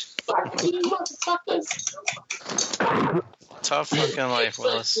 Fuck you, motherfuckers. Tough fucking life,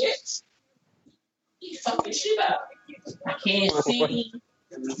 Willis. You fucking shit up. I can't see.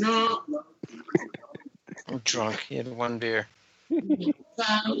 No. I'm drunk. He had one beer.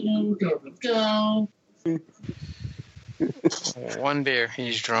 Volume, there we go. One beer.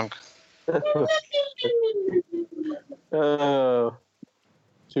 He's drunk. Oh,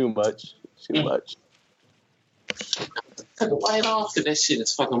 too much. Too much. Cut the light off because that shit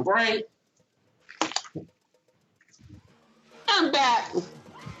is fucking bright. I'm back.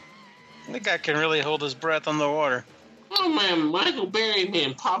 The guy can really hold his breath on the water. Oh man, Michael Berry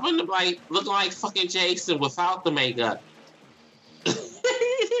man popping the like looking like fucking Jason without the makeup.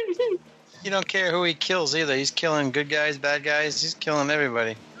 You don't care who he kills either. He's killing good guys, bad guys. He's killing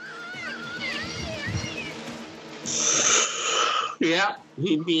everybody. Yeah,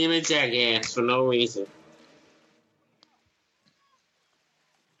 he being a jackass for no reason.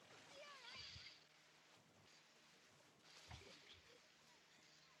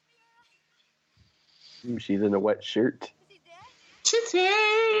 She's in a wet shirt.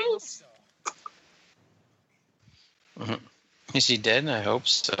 Titties. Mm-hmm. Is he dead? I hope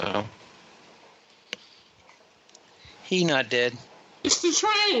so. He not dead. It's the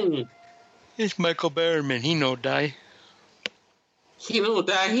train. It's Michael Berryman. He no die. He don't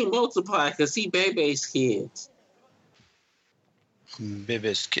die. He multiply because he baby's kids.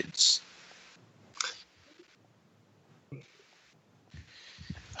 Baby's kids.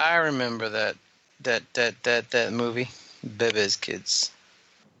 I remember that movie, Baby's Kids.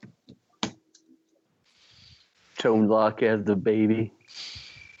 Tone Lock as the baby.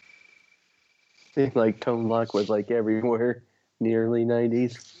 I think like Tone Lock was like everywhere in the early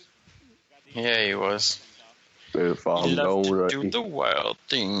 90s. Yeah, he was. If He I'm loved to gonna do the wild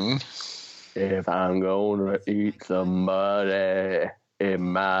thing. if I'm gonna eat somebody, it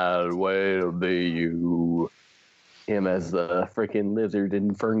might well be you. Him as the freaking lizard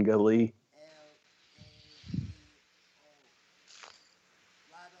in Ferngully.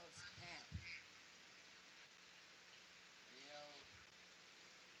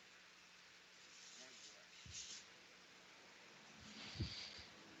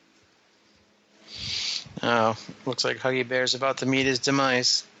 Oh, looks like Huggy Bear's about to meet his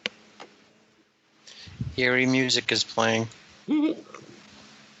demise. Eerie music is playing.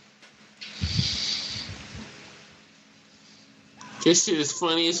 This shit is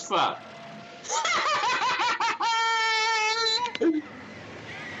funny as fuck.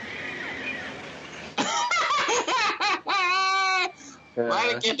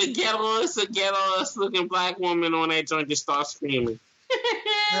 Why they get the ghetto-us looking black woman on that joint to start screaming?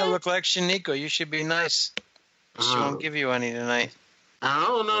 That look like Shaniqua. You should be nice. She won't give you any tonight. I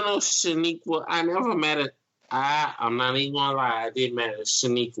don't know no Shaniqua. I never met her. I'm not even gonna lie. I did met a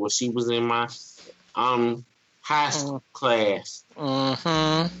Shaniqua. She was in my high school class.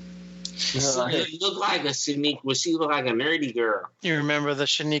 Mm-hmm. She looked like a Shaniqua. She looked like a nerdy girl. You remember the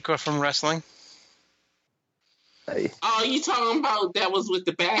Shaniqua from wrestling? Oh, you talking about that was with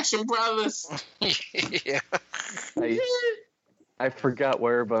the Basham Brothers? Yeah. I forgot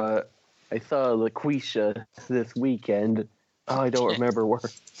where, but I saw LaQuisha this weekend. Oh, I don't remember where.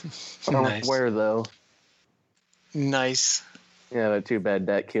 I don't know where, though. Nice. Yeah, but too bad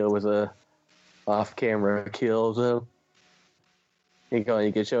that kill was a off-camera kill, though. You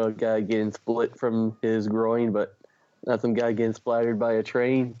could show a guy getting split from his groin, but not some guy getting splattered by a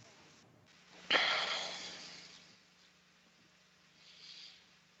train.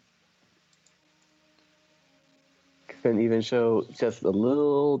 Couldn't even show just a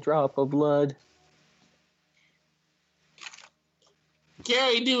little drop of blood.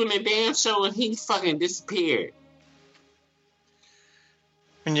 Gary doing the damn show and he fucking disappeared.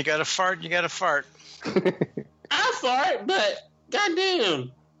 When you gotta fart, you gotta fart. I fart, but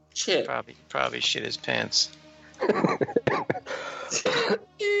goddamn, shit. Probably shit his pants.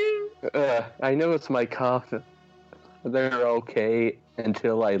 I know it's my cough. They're okay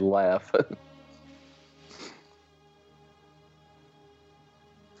until I laugh.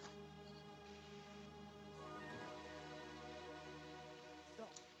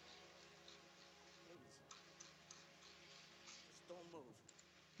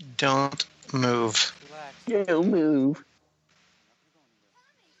 Don't move. Don't move.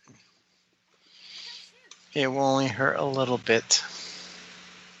 It will only hurt a little bit.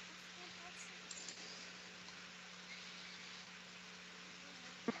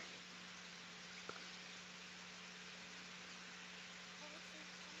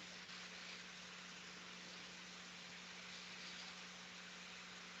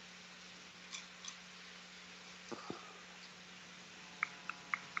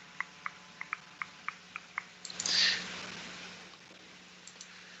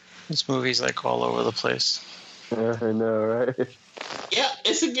 This movie's like all over the place. I know, right? Yep,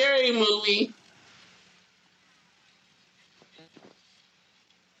 it's a Gary movie.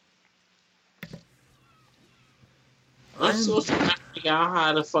 I'm still trying to figure out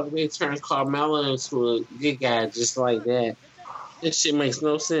how the fuck they turn Carmelo into a good guy just like that. This shit makes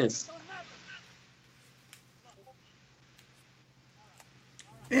no sense.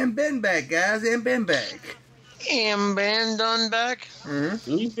 And Ben back, guys. And Ben back. And Ben done back?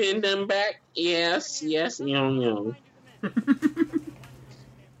 Mm-hmm. You been them back? Yes, young.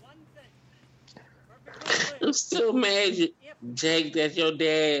 I'm still mad, Jake, that your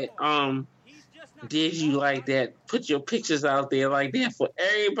dad did you like that. Put your pictures out there like that for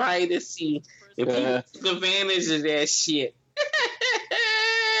everybody to see. If you took advantage of that shit.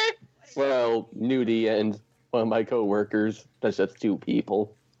 Well, Nudie and one of my coworkers. That's just two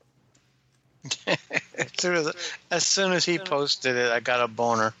people. As soon as he posted it, I got a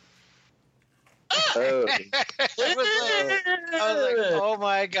boner. Oh. I was like, oh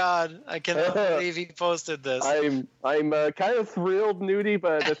my god, I cannot believe he posted this. I'm kind of thrilled, Nudie,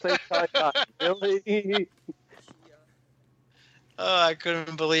 but at the same time, not really. Oh, I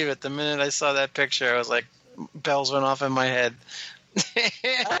couldn't believe it. The minute I saw that picture, I was like, bells went off in my head.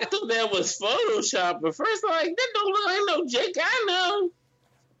 I thought that was Photoshop, but first I'm like, that don't look like no Jake I know.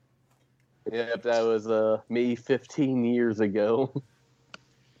 Yep, that was me 15 years ago.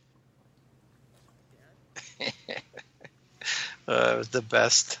 It was the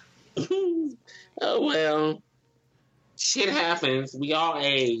best. Oh well, shit happens. We all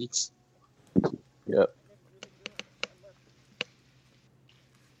age. Yep.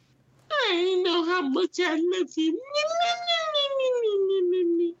 I ain't know how much I love you.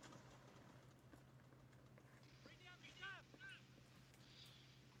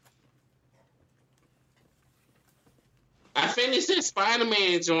 I finished that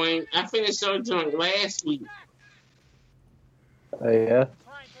Spider-Man joint. I finished your joint last week. Oh, yeah?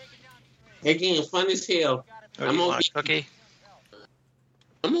 Again, fun as hell. I'm gonna get a cookie.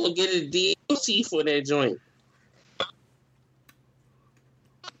 I'm gonna get a DLC for that joint.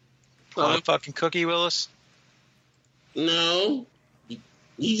 Fucking cookie, Willis? No.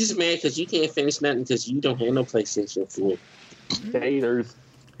 You just mad because you can't finish nothing because you don't have no PlayStation 4. Haters.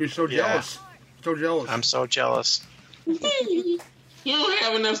 You're so jealous. So jealous. I'm so jealous. You don't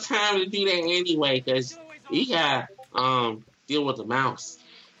have enough time to do that anyway because you got deal with the mouse.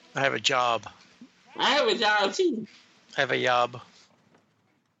 I have a job. I have a job too. I have a job.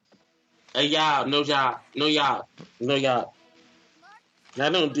 A yob, no job, no yob, no yob. I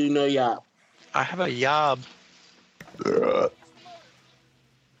don't do no yob. I have a yob.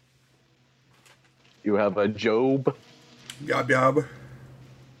 You have a Job. Yob yob.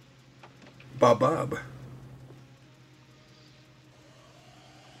 Bob bob.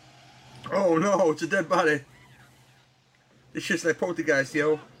 Oh no, it's a dead body. It's just like poltergeist,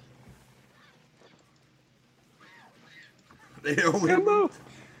 yo. They only move.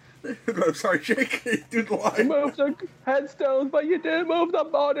 I'm sorry, Jake. Do the You line. moved the headstones, but you didn't move the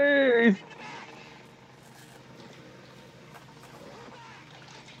bodies.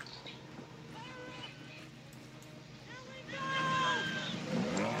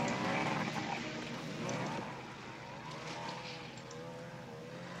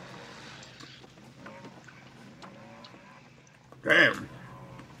 Damn.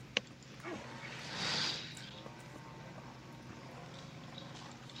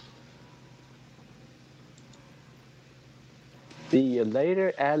 See you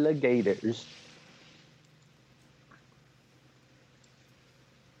later, alligators.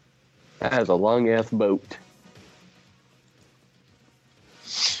 That has a long ass boat.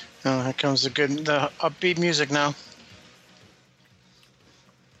 Oh, here comes the upbeat music now.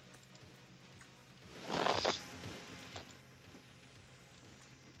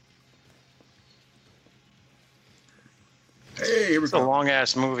 Hey, here we It's a go. long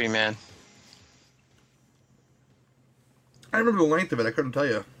ass movie, man. I remember the length of it. I couldn't tell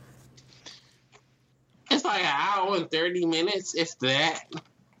you. It's like an hour and 30 minutes, if that.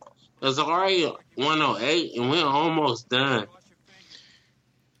 It's already 108, and we're almost done.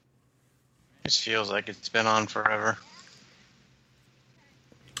 This feels like it's been on forever.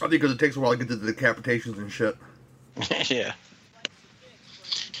 I think because it takes a while to get to the decapitations and shit. Yeah.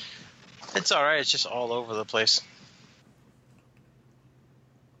 It's alright, it's just all over the place.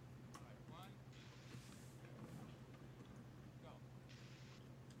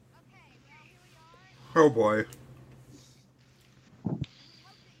 Oh boy.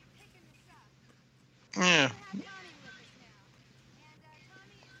 Yeah.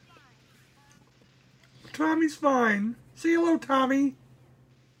 Tommy's fine. Say hello, Tommy.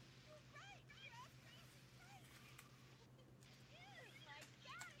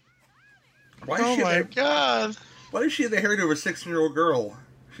 Why Oh my have god. Why does she have the hairdo of a 16-year-old girl?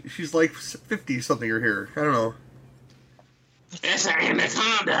 She's like 50 something or here. I don't know. It's an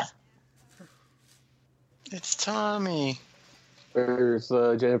anaconda. It's Tommy. There's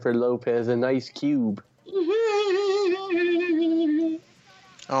Jennifer Lopez and Ice Cube.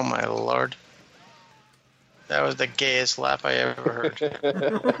 Oh my lord. That was the gayest laugh I ever heard.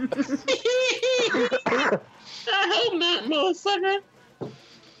 I hope not, motherfucker.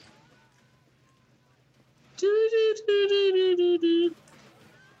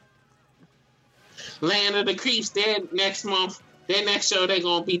 Land of the Creeps. Their next month, their next show they're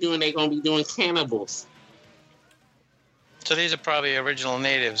gonna be doing cannibals. So these are probably original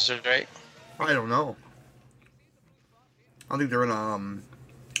natives, right? I don't know. I think they're in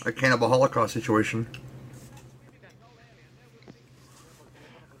a cannibal Holocaust situation.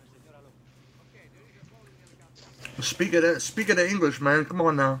 Speak of the English, man. Come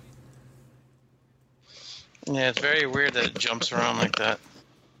on now. Yeah, it's very weird that it jumps around like that.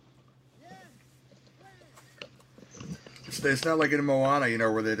 It's not like in Moana, you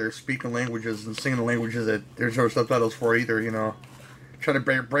know, where they're speaking languages and singing languages that there's no subtitles for either, you know. Trying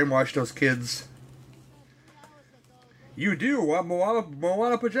to brainwash those kids. You do want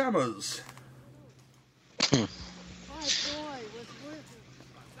Moana pajamas.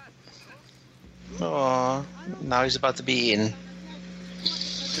 Oh, now he's about to be eaten.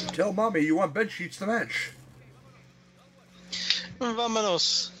 Tell mommy you want bed sheets to match.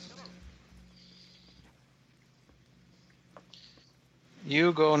 Vámonos.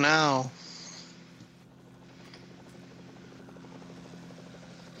 You go now.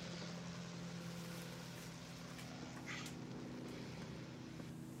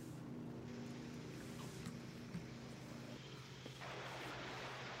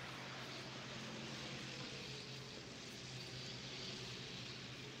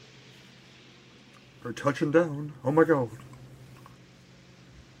 We're touching down. Oh my god.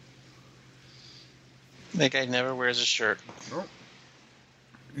 That guy never wears a shirt. Nope.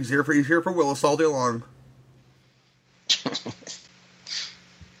 He's here for Willis all day long.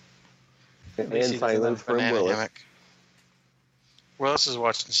 And silence from Willis. Hammock. Willis is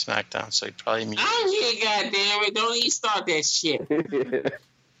watching SmackDown, so he probably muted. I'm here, goddammit. Don't even start that shit.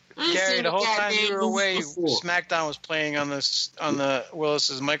 Gary, the whole time you were away, SmackDown was playing on the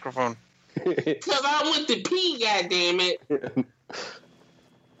Willis's microphone. Because I went to pee, goddammit.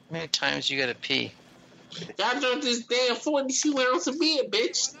 many times you gotta pee? I drunk this damn 42 ounce of beer,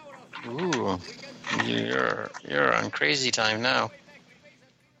 bitch. Ooh, you're on crazy time now.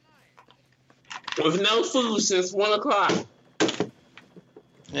 With no food since 1 o'clock.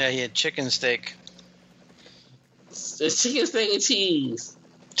 Yeah, he had chicken steak. The chicken steak and cheese.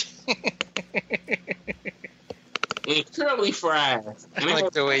 And curly fries. I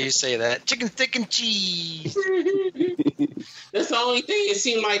like the way you say that. Chicken steak and cheese. That's the only thing it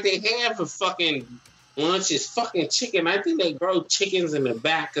seemed like they have for fucking lunch is fucking chicken. I think they grow chickens in the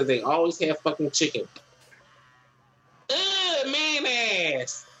back because they always have fucking chicken. Ugh, man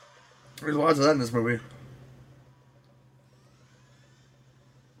ass. There's lots of that in this movie.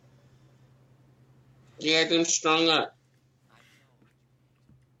 You had them strung up.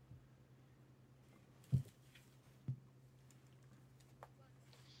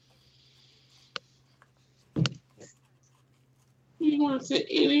 You want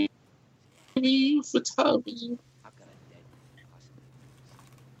to interview you for television?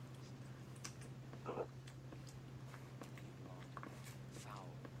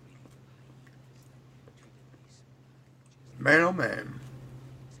 Man, oh man.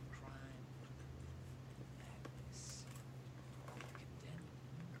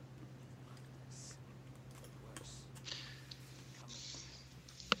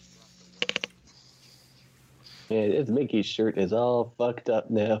 Yeah, this Mickey's shirt is all fucked up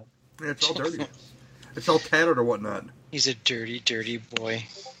now. Yeah, it's all dirty. It's all tattered or whatnot. He's a dirty, dirty boy.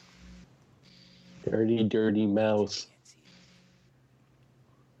 Dirty, dirty mouse.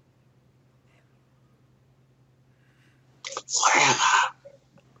 Forever.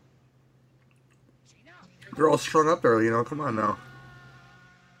 They're all strung up there, you know. Come on now.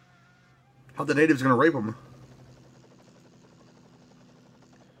 How the natives gonna rape them?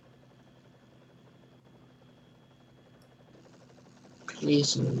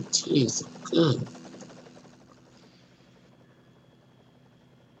 Jeez, good.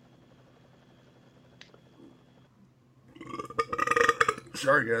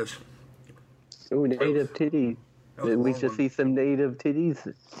 Sorry, guys. Ooh, native titties. That was a We long should one. see some native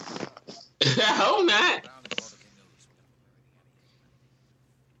titties. I hope not.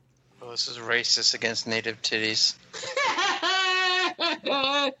 Well, this is racist against native titties.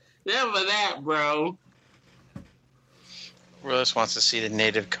 Never that, bro. Willis wants to see the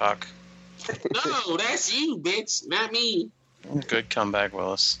native cock. No, that's you, bitch, not me. Good comeback,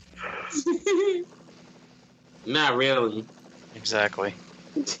 Willis. Not really. Exactly.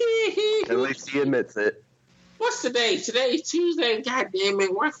 At least he admits it. What's today? Today's Tuesday. God damn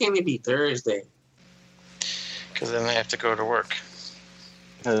it! Why can't it be Thursday? Because then they have to go to work.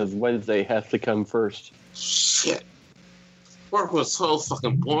 Because Wednesday has to come first. Shit. Work was so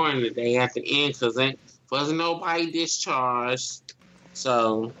fucking boring today at the end because there wasn't nobody discharged.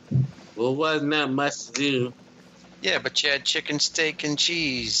 So, well, wasn't that much to do. Yeah, but you had chicken steak and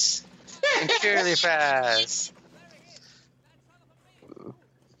cheese. And curly fries.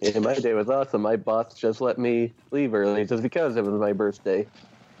 Yeah, my day was awesome. My boss just let me leave early just because it was my birthday.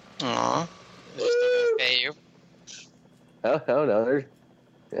 Aw. They're still gonna pay you. Oh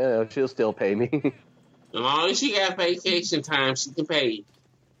no, she'll still pay me. As long as she got vacation time, she can pay you.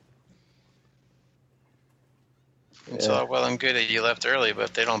 It's all well and good that you left early, but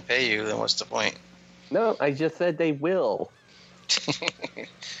if they don't pay you, then what's the point? No, I just said they will.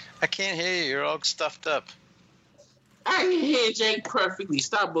 I can't hear you. You're all stuffed up. I can hear Jake perfectly.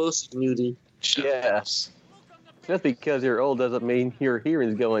 Stop bullshitting, Nudie. Shut Yeah. up. Just because you're old doesn't mean your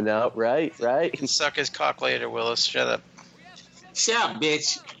hearing's going out, right? You Right? can suck his cock later, Willis. Shut up. Shut up,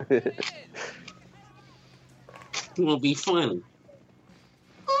 bitch. It will be funny.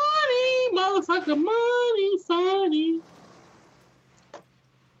 Money, motherfucker, money, funny.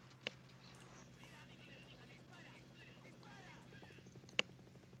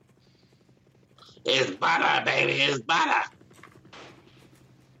 It's butter, baby, it's butter.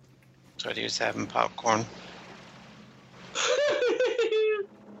 Thought he was having popcorn.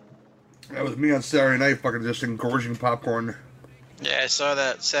 That was me on Saturday night, fucking just engorging popcorn. Yeah, I saw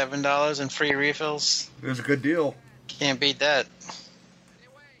that. $7 and free refills. It was a good deal. Can't beat that.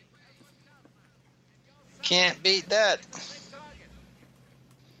 Can't beat that.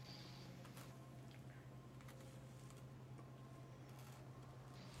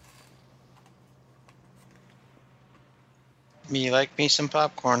 Me like me some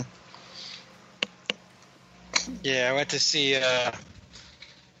popcorn. Yeah, I went to see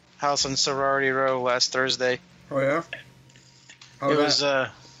House on Sorority Row last Thursday. Oh yeah. How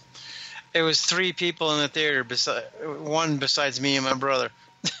It was 3 people in the theater, one besides me and my brother.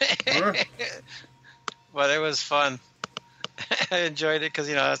 Alright. But it was fun. I enjoyed it because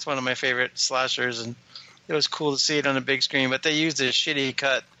that's one of my favorite slashers, and it was cool to see it on a big screen. But they used a shitty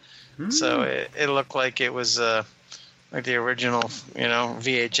cut, so it looked like it was like the original,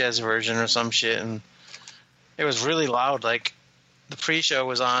 VHS version or some shit, and it was really loud. Like the pre-show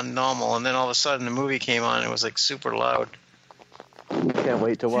was on normal, and then all of a sudden the movie came on. And it was like super loud. Can't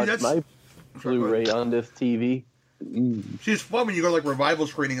wait to watch my Blu-ray on this TV. See, it's fun when you go to like revival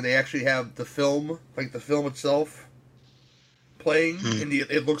screening and they actually have the film, like the film itself, playing, and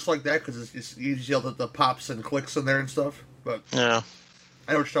it looks like that because it's you see all the pops and clicks in there and stuff. But yeah,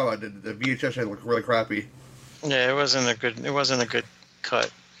 I know what you're talking about. The VHS had looked really crappy. Yeah, it wasn't a good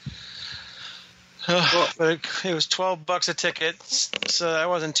cut. But it was $12 a ticket, so that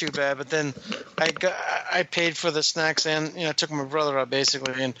wasn't too bad. But then I paid for the snacks and took my brother out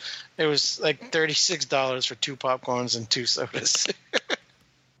basically, and it was like $36 for 2 popcorns and 2 sodas.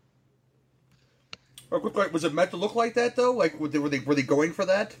 Was it meant to look like that though? Like were they going for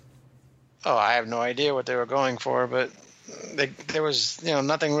that? Oh, I have no idea what they were going for, but there was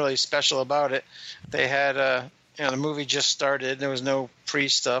nothing really special about it. They had the movie just started. There was no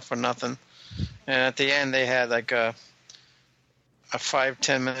pre-stuff or nothing. And at the end, they had like a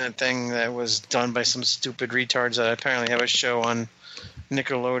 5-10 minute thing that was done by some stupid retards that apparently have a show on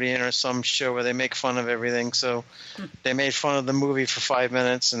Nickelodeon or some show where they make fun of everything. So they made fun of the movie for 5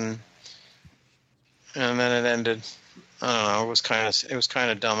 minutes, and then it ended. I don't know. It was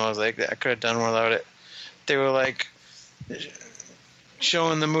kind of dumb. I was like, I could have done without it. They were like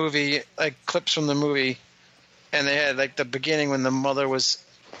showing the movie, like clips from the movie, and they had like the beginning when the mother was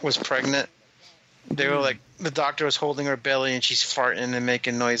pregnant. They were like, the doctor was holding her belly and she's farting and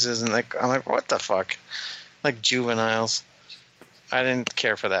making noises, and I'm like, what the fuck? Like juveniles. I didn't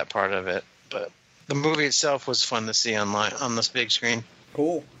care for that part of it, but the movie itself was fun to see on this big screen.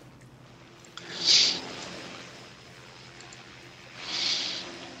 Cool.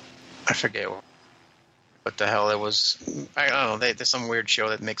 I forget what the hell it was. I don't know. There's some weird show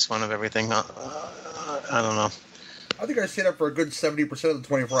that makes fun of everything. I don't know. I think I stayed up for a good 70% of the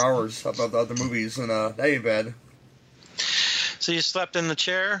 24 hours of the movies, and that ain't bad. So you slept in the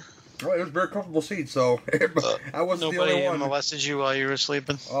chair? Well, it was a very comfortable seat, so I wasn't the only one. Nobody molested you while you were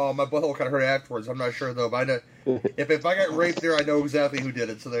sleeping? Oh, my butthole kind of hurt afterwards. I'm not sure, though. But if I got raped there, I know exactly who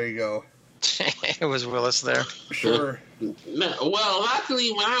did it, so there you go. It was Willis there. Sure. No, well,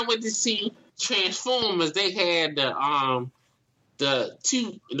 luckily, when I went to see Transformers, they had the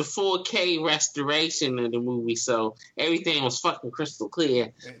 4K restoration of the movie, so everything was fucking crystal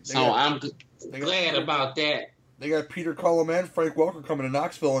clear. I'm glad about that. They got Peter Cullum and Frank Welker coming to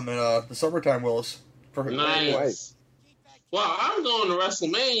Knoxville in the summertime, Willis. Nice. Well, I'm going to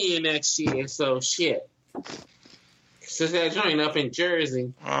WrestleMania next year, so shit. Since that joint up in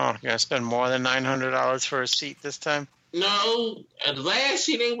Jersey. Oh, you gotta spend more than $900 for a seat this time? No, last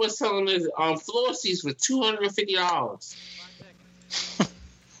year they was selling us floor seats for $250.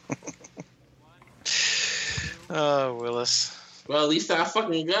 Oh, Willis. Well, at least I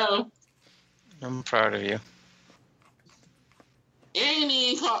fucking go. I'm proud of you.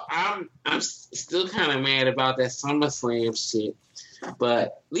 I'm still kind of mad about that SummerSlam shit. But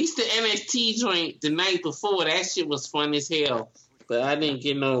at least the NXT joint the night before, that shit was fun as hell. But I didn't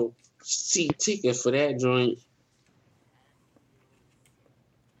get no seat ticket for that joint.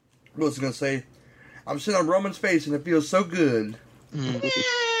 I was going to say, I'm sitting on Roman's face and it feels so good.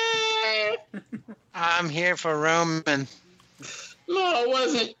 I'm here for Roman. No, I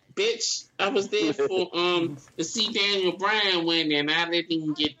wasn't, bitch. I was there for to see Daniel Bryan win, and I didn't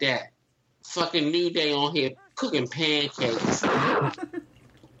even get that. Fucking New Day on here cooking pancakes.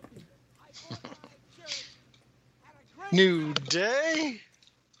 New Day?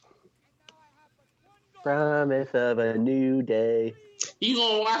 Promise of a new day. You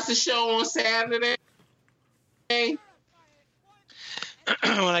gonna watch the show on Saturday? When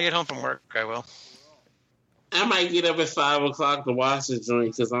I get home from work, I will. I might get up at 5 o'clock to watch the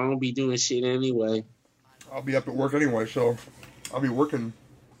joint because I don't be doing shit anyway. I'll be up at work anyway, so I'll be working.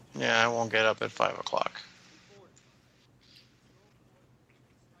 Yeah, I won't get up at 5 o'clock.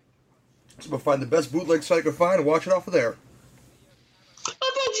 So I'm gonna find the best bootleg site I can find and watch it off of there. I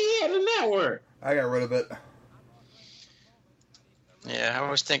thought you had a network. I got rid of it. Yeah, I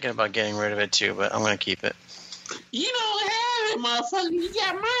was thinking about getting rid of it too, but I'm going to keep it. You don't have it, motherfucker. You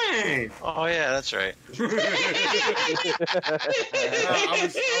got mine. Oh, yeah, that's right. I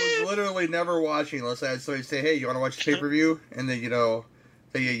was literally never watching unless I had somebody say, hey, you want to watch the pay-per-view? And then,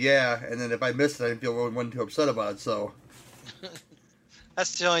 say, yeah. And then if I missed it, I didn't feel one too upset about it, so.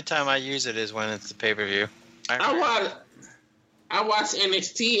 That's the only time I use it is when it's the pay-per-view. I watch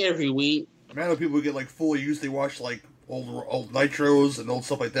NXT every week. I know people who get, fully used. They watch, old nitros and old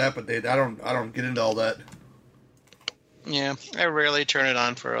stuff like that, but I don't get into all that. Yeah, I rarely turn it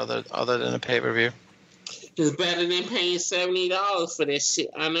on for other than a pay-per-view. It's better than paying $70 for this shit.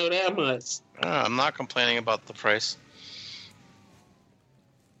 I know that much. I'm not complaining about the price.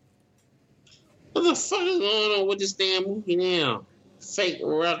 What the fuck is going on with this damn movie now? Fake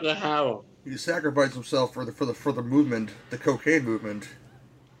Rucker Howard. He sacrificed himself for the movement, the cocaine movement.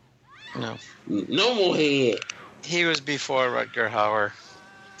 No. No more head. He was before Rutger Hauer.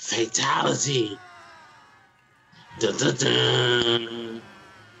 Fatality. Dun, dun, dun.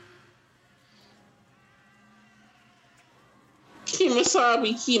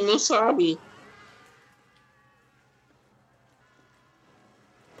 Kemosabe.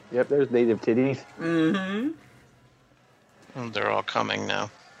 Yep, there's native titties. Mm-hmm. And they're all coming now.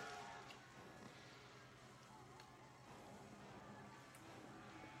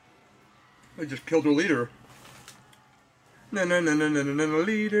 They just killed their leader. No,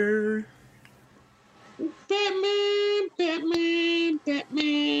 leader. Batman.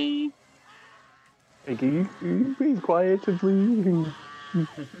 Hey, can you be quiet, please?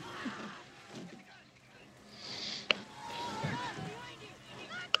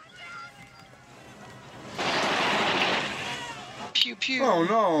 Pew pew. Oh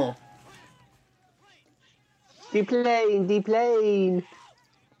no. Deplane.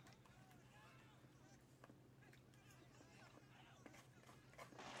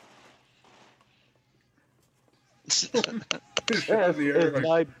 Yes, it's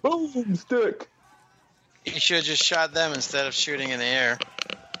my boomstick. You should have just shot them instead of shooting in the air.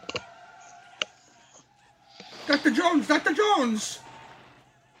 Dr. Jones!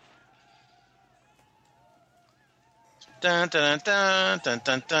 Dun dun dun dun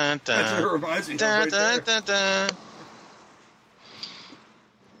dun dun That's what it dun. reminds me of Dun right dun there. dun dun.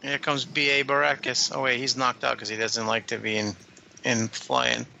 Here comes B.A. Baracus. Oh wait, he's knocked out because he doesn't like to be in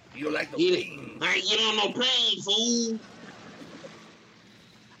flying. You like the I plane. ain't get on no plane, fool.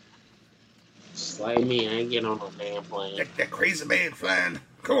 Just like me, I ain't get on no damn plane. That crazy man flying.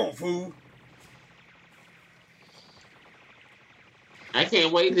 Come on, fool. I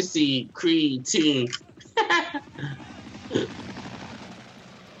can't wait to see Creed 2.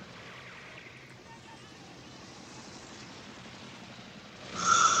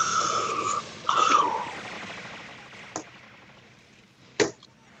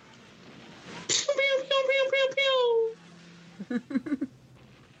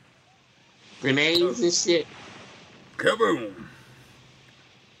 Grenades and shit. Kaboom.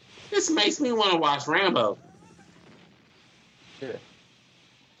 This makes me want to watch Rambo. Yeah.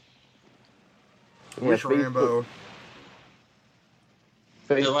 Wish Rambo.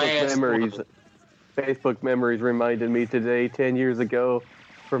 The last Facebook memories reminded me today, 10 years ago,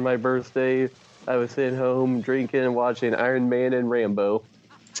 for my birthday, I was sitting home drinking and watching Iron Man and Rambo.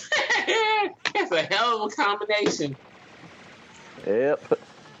 That's a hell of a combination. Yep.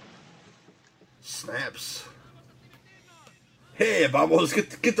 Snaps. Hey, vamos,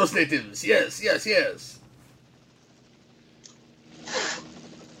 get those natives. Yes.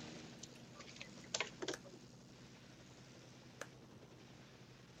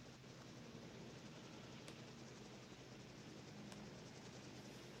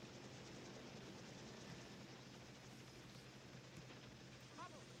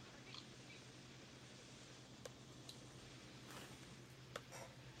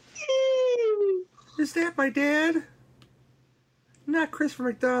 Is that my dad? Not Christopher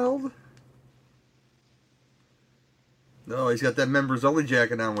McDonald. No, he's got that members only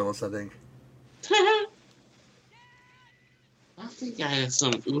jacket on, Willis, I think. I think I have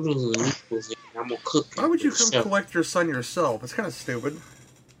some oodles and noodles in. I'm gonna cook. Why would you come myself. collect your son yourself? It's kind of stupid.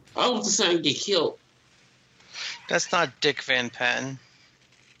 I want the son to get killed. That's not Dick Van Patten.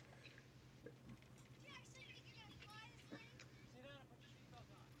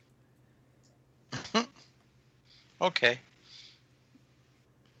 Okay.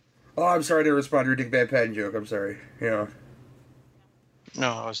 Oh, I'm sorry to respond to your Dick Van Patten joke. I'm sorry. Yeah.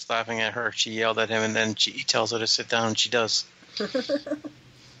 No, I was laughing at her. She yelled at him, and then he tells her to sit down, and she does.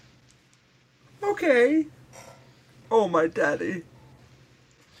 Okay. Oh, my daddy.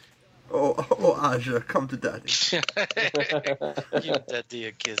 Oh, Aja, come to daddy. Give daddy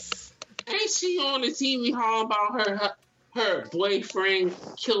a kiss. Ain't she on the TV hall about her boyfriend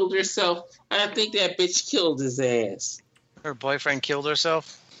killed herself? I think that bitch killed his ass. Her boyfriend killed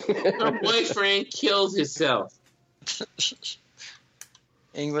herself? Her boyfriend killed himself.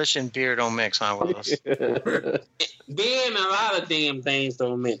 English and beer don't mix, huh, Willis? Being a lot of damn things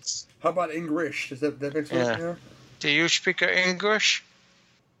don't mix. How about English? Does that make sense? Yeah. Yeah. Do you speak English?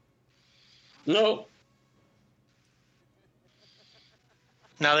 Nope.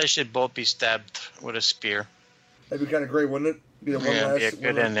 Now they should both be stabbed with a spear. That'd be kind of great, wouldn't it? Be the Be a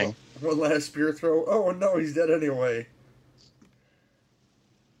good ending. One last spear throw. Oh no, he's dead anyway.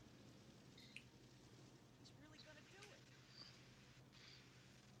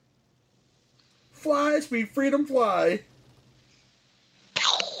 Fly, sweet freedom, fly.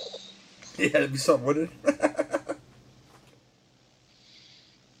 Yeah, that'd be something, wouldn't it?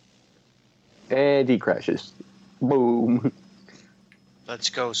 And he crashes. Boom. Let's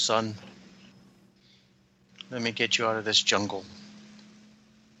go, son. Let me get you out of this jungle.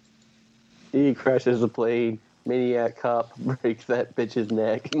 He crashes the plane. Maniac cop breaks that bitch's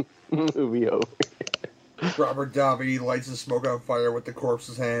neck. Movie over. Robert Davi lights the smoke on fire with the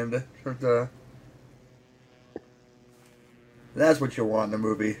corpse's hand. That's what you want in a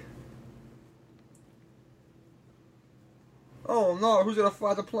movie. Oh no, who's gonna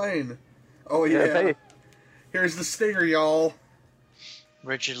fly the plane? Oh yeah. Here's the stinger, y'all.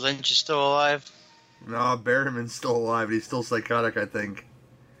 Richard Lynch is still alive? No, Berryman's still alive. He's still psychotic, I think.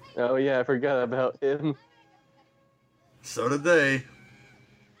 Oh yeah, I forgot about him. So did they.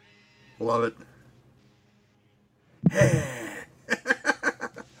 Love it.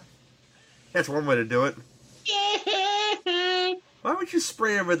 That's one way to do it. Why would you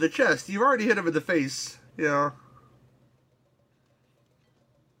spray him in the chest? You've already hit him in the face, you know.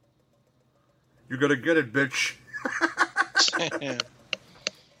 You're gonna get it, bitch.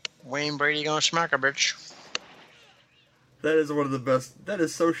 Wayne Brady gonna smack a bitch. That is one of the best. That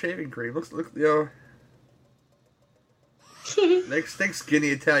is so shaving cream. Look, you know. Thanks, skinny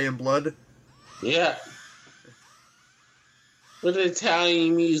Italian blood. Yeah. With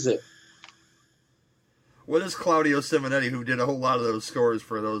Italian music. What is Claudio Simonetti, who did a whole lot of those scores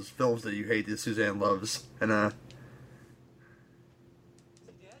for those films that you hate that Suzanne loves? And,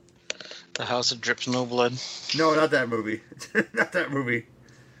 The House that Drips No Blood. No, not that movie. Not that movie.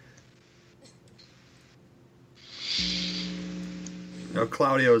 No,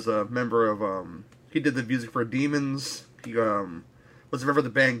 Claudio's a member of, he did the music for Demons. He, was a member of the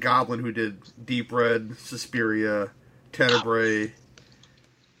band Goblin, who did Deep Red, Suspiria, Tenebrae.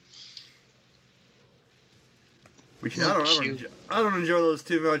 Which I don't enjoy those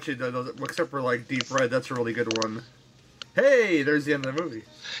too much, except for like Deep Red. That's a really good one. Hey, there's the end of the movie.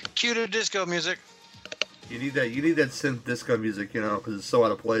 Cue to disco music. You need that synth disco music, you know, because it's so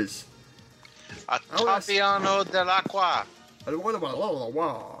out of place. Tapiano dell'Acqua.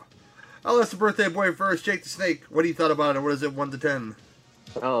 I'll ask the birthday boy first, Jake the Snake. What do you thought about it? What is it, 1 to 10?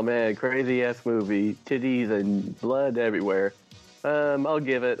 Oh man, crazy ass movie. Titties and blood everywhere. I'll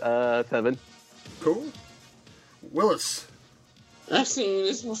give it 7. Cool. Willis. I've seen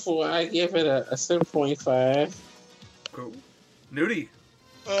this before. I give it a 7.5. Cool. Nudie.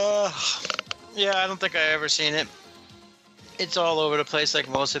 Yeah, I don't think I ever seen it. It's all over the place like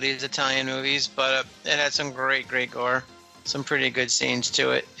most of these Italian movies, but it had some great gore. Some pretty good scenes to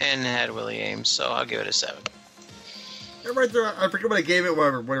it, and it had Willie Ames, so I'll give it a 7. Right there, I forget what I gave it when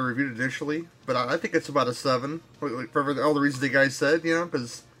I reviewed it initially, but I think it's about a 7. For all the reasons the guy said, you know,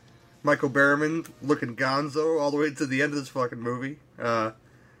 because Michael Berryman looking gonzo all the way to the end of this fucking movie.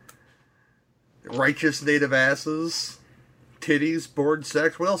 Righteous native asses, titties, bored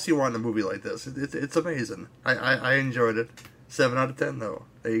sex. What else do you want in a movie like this? It's amazing. I enjoyed it. 7 out of 10, though.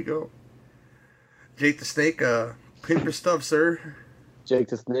 There you go. Jake the Snake, pimp your stuff, sir. Jake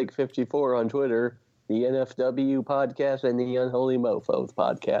the Snake 54 on Twitter. The NFW podcast and the Unholy Mofos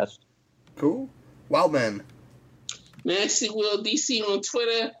podcast. Cool. Wildman. Nasty Will DC on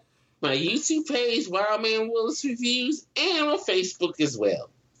Twitter, my YouTube page, Wildman Willis Reviews, and on Facebook as well.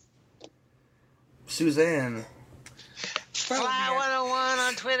 Suzanne. Fly 101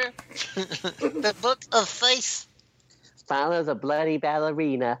 on Twitter. The Book of Face. Follow the bloody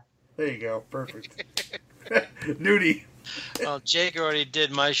ballerina. There you go. Perfect. Nudie. Well, Jake already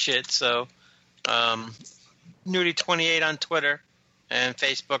did my shit, so Nudie28 on Twitter and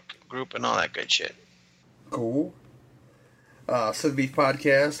Facebook group and all that good shit. Cool. Sin Beef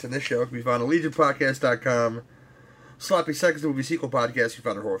Podcast and this show can be found on legionpodcast.com. Sloppy Seconds Movie Sequel Podcast can be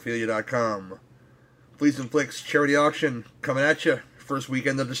found at horrorphilia.com. Fleas and Flicks charity auction coming at you first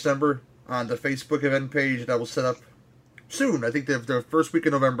weekend of December on the Facebook event page that will set up soon. I think the first week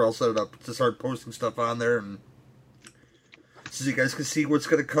of November I'll set it up to start posting stuff on there, and so you guys can see what's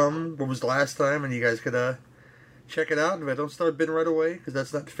going to come, what was the last time, and you guys could check it out. If I don't start bidding right away, because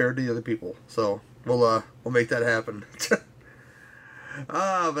that's not fair to the other people. So we'll make that happen.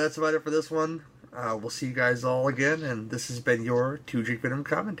 But that's about it for this one. We'll see you guys all again, and this has been your 2 Drink Venom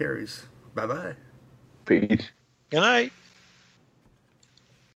Commentaries. Bye-bye. Peace. Good night.